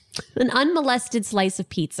 An unmolested slice of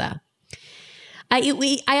pizza.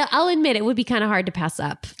 I'll admit it would be kind of hard to pass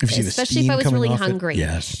up, especially if I was really hungry.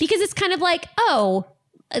 Yes. Because it's kind of like,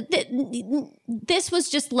 this was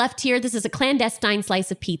just left here. This is a clandestine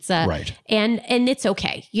slice of pizza. Right. And it's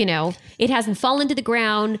okay. You know, it hasn't fallen to the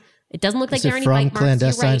ground. It doesn't look like there are any bite marks.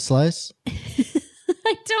 Clandestine slice?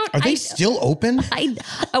 Are they still open? I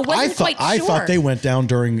wasn't quite sure. I thought they went down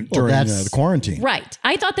during the quarantine. Right.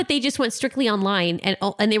 I thought that they just went strictly online and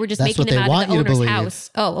they were just That's making them what out of the they want you to owner's believe. house.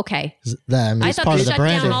 Oh, okay. I thought they shut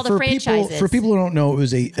down all the franchises. For people who don't know, it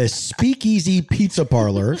was a speakeasy pizza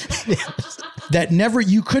parlor that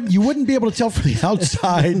you wouldn't be able to tell from the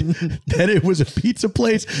outside that it was a pizza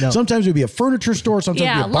place. No. Sometimes it would be a furniture store. Sometimes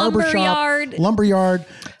it would be a barber shop. Lumberyard.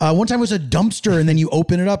 One time it was a dumpster, and then you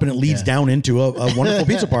open it up and it leads down into a wonderful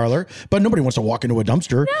pizza parlor. But nobody wants to walk into a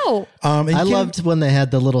dumpster. No. I loved when they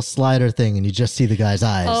had the little slider thing and you just see the guy's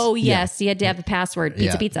eyes. Oh, yes. You had to have the password,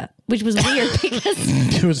 pizza, which was weird because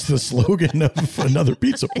it was the slogan of another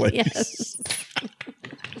pizza place. Yes.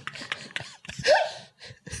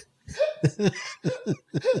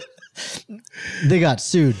 They got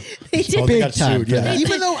sued. They did. They got sued, yeah.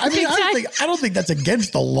 Even though, I don't think that's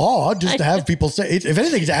against the law just to have people say, if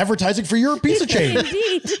anything, it's advertising for your pizza chain.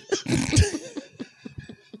 Indeed.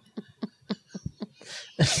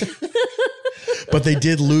 But they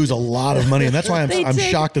did lose a lot of money, and that's why I'm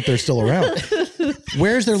shocked that they're still around.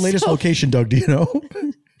 Where's their latest location, Doug? Do you know?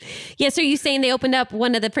 Yeah, so you're saying they opened up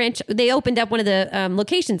one of the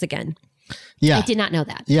locations again? Yeah, I did not know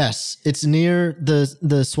that. Yes, it's near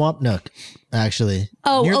the Swamp Nook, actually.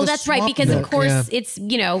 Oh, that's right. Because of course it's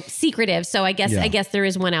secretive. So I guess there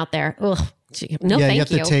is one out there. Ugh. No, thank you. You have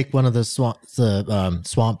to take one of the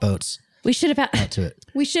swamp boats. We should have out to it.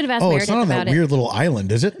 We should have asked. Oh, Meredith it's not on that weird little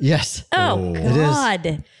island, is it? Yes. Oh God,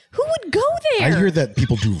 it is. Who would go there? I hear that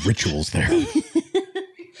people do rituals there.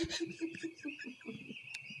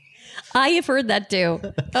 I have heard that too.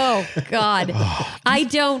 Oh God. I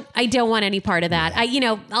don't want any part of that.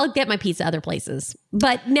 I'll get my pizza other places.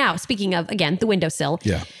 But now, speaking of, again, the windowsill.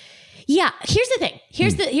 Yeah. Yeah, here's the thing.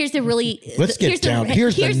 Here's the really Let's get down.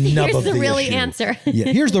 Here's the nub of the really issue. answer.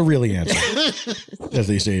 Yeah, here's the really answer. As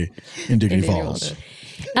they say in Dignity Falls.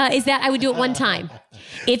 Is that I would do it one time.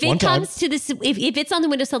 If it comes to this, if it's on the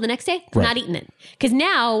windowsill the next day, I'm not eating it. Because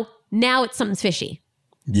now it's something's fishy.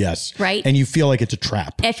 Yes. Right? And you feel like it's a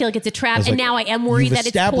trap. I feel like it's a trap. And now I am worried that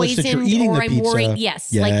it's poisoned or I'm worried.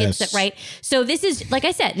 Yes. Like it's right. So this is, like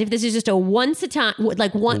I said, if this is just a once a time. We are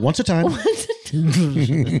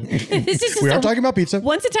talking about pizza.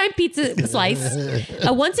 Once a time pizza slice.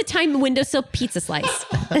 A once a time windowsill pizza slice.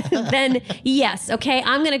 Then yes. Okay.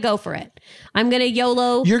 I'm going to go for it. I'm going to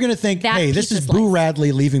YOLO. You're going to think, hey, this is Boo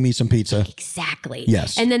Radley leaving me some pizza. Exactly.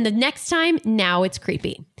 Yes. And then the next time, now it's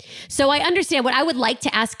creepy. So I understand. What I would like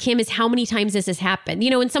to ask Kim is how many times this has happened.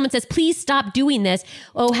 When someone says, please stop doing this.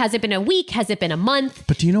 Oh, has it been a week? Has it been a month?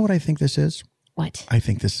 But do you know what I think this is? What? I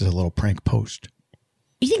think this is a little prank post.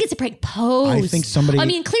 You think it's a prank post? I think somebody... I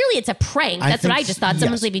mean, clearly it's a prank. That's what I just thought.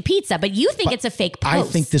 Someone's leaving pizza. But you think it's a fake post. I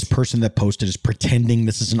think this person that posted is pretending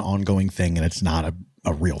this is an ongoing thing and it's not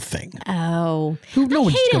a real thing. Oh. No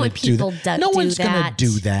one's hate it going when to do people that. No one's going to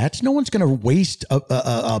do that. No one's going to waste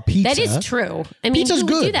a pizza. That is true. I mean, Pizza's who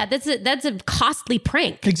good. would do that? That's a costly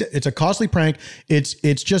prank. It's a costly prank. It's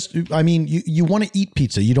just, I mean, you want to eat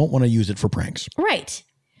pizza. You don't want to use it for pranks. Right.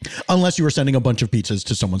 Unless you were sending a bunch of pizzas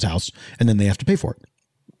to someone's house and then they have to pay for it.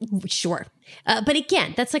 Sure. But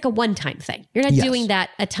again, that's like a one-time thing. You're not doing that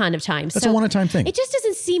a ton of times. That's a one-time thing. It just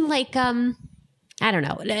doesn't seem like, I don't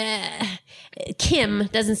know. Kim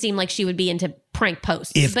doesn't seem like she would be into prank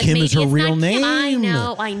posts. If but Kim is her it's real not name.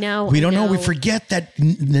 Kim. I know. We don't know. We forget that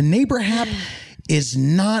the neighbor app is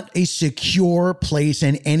not a secure place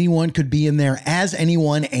and anyone could be in there as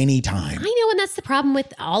anyone anytime. I know, and that's the problem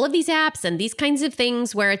with all of these apps and these kinds of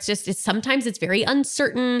things where sometimes it's very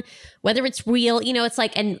uncertain whether it's real. It's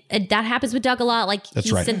like, and that happens with Doug a lot. Like he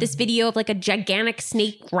sent this video of like a gigantic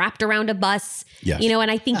snake wrapped around a bus,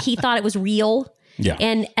 and I think he thought it was real. Yeah.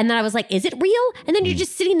 And then I was like, is it real? And then you're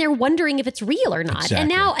just sitting there wondering if it's real or not.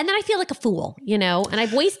 Exactly. And then I feel like a fool, and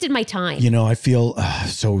I've wasted my time. I feel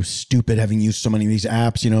so stupid having used so many of these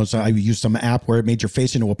apps. So I used some app where it made your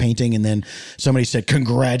face into a painting and then somebody said,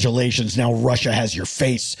 congratulations, now Russia has your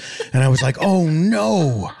face. And I was like, oh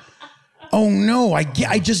no,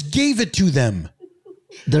 I just gave it to them.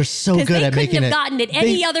 They're so good at making it. They couldn't have gotten it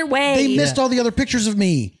any other way. They missed all the other pictures of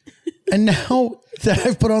me. And now that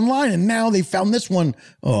I've put online, and now they found this one.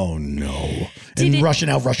 Oh no!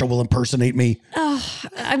 Now Russia will impersonate me. Oh,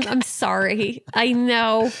 I'm sorry. I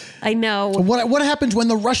know. What happens when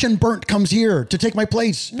the Russian burnt comes here to take my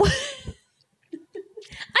place?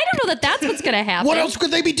 I don't know that that's what's going to happen. What else could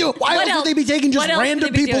they be doing? Why else would they be taking just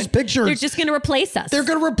random people's pictures? They're just going to replace us. They're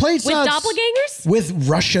going to replace us. With doppelgangers? With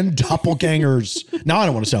Russian doppelgangers. Now I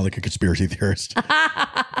don't want to sound like a conspiracy theorist.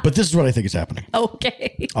 But this is what I think is happening.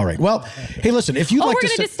 Okay. All right. Well, hey, listen, if you'd like to... we're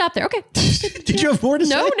going to just stop there. Okay. Did you have more to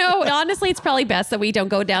say? No. Honestly, it's probably best that we don't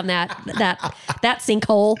go down that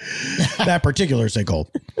sinkhole. That particular sinkhole.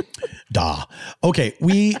 Okay,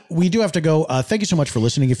 we do have to go. Thank you so much for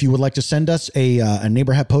listening. If you would like to send us a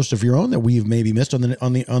neighbor hat post of your own that we've maybe missed on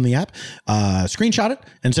the app, screenshot it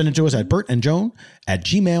and send it to us at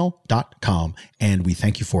bertandjoan@gmail.com, and we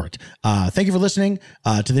thank you for it. Thank you for listening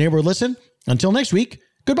to the Neighborhood Listen. Until next week,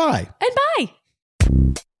 goodbye. And bye.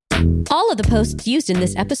 All of the posts used in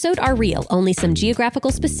this episode are real. Only some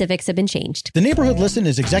geographical specifics have been changed. The Neighborhood Listen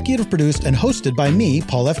is executive produced and hosted by me,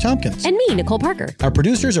 Paul F. Tompkins. And me, Nicole Parker. Our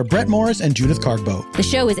producers are Brett Morris and Judith Cargbo. The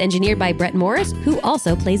show is engineered by Brett Morris, who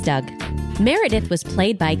also plays Doug. Meredith was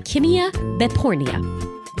played by Kimia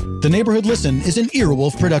Behpoornia. The Neighborhood Listen is an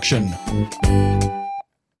Earwolf production.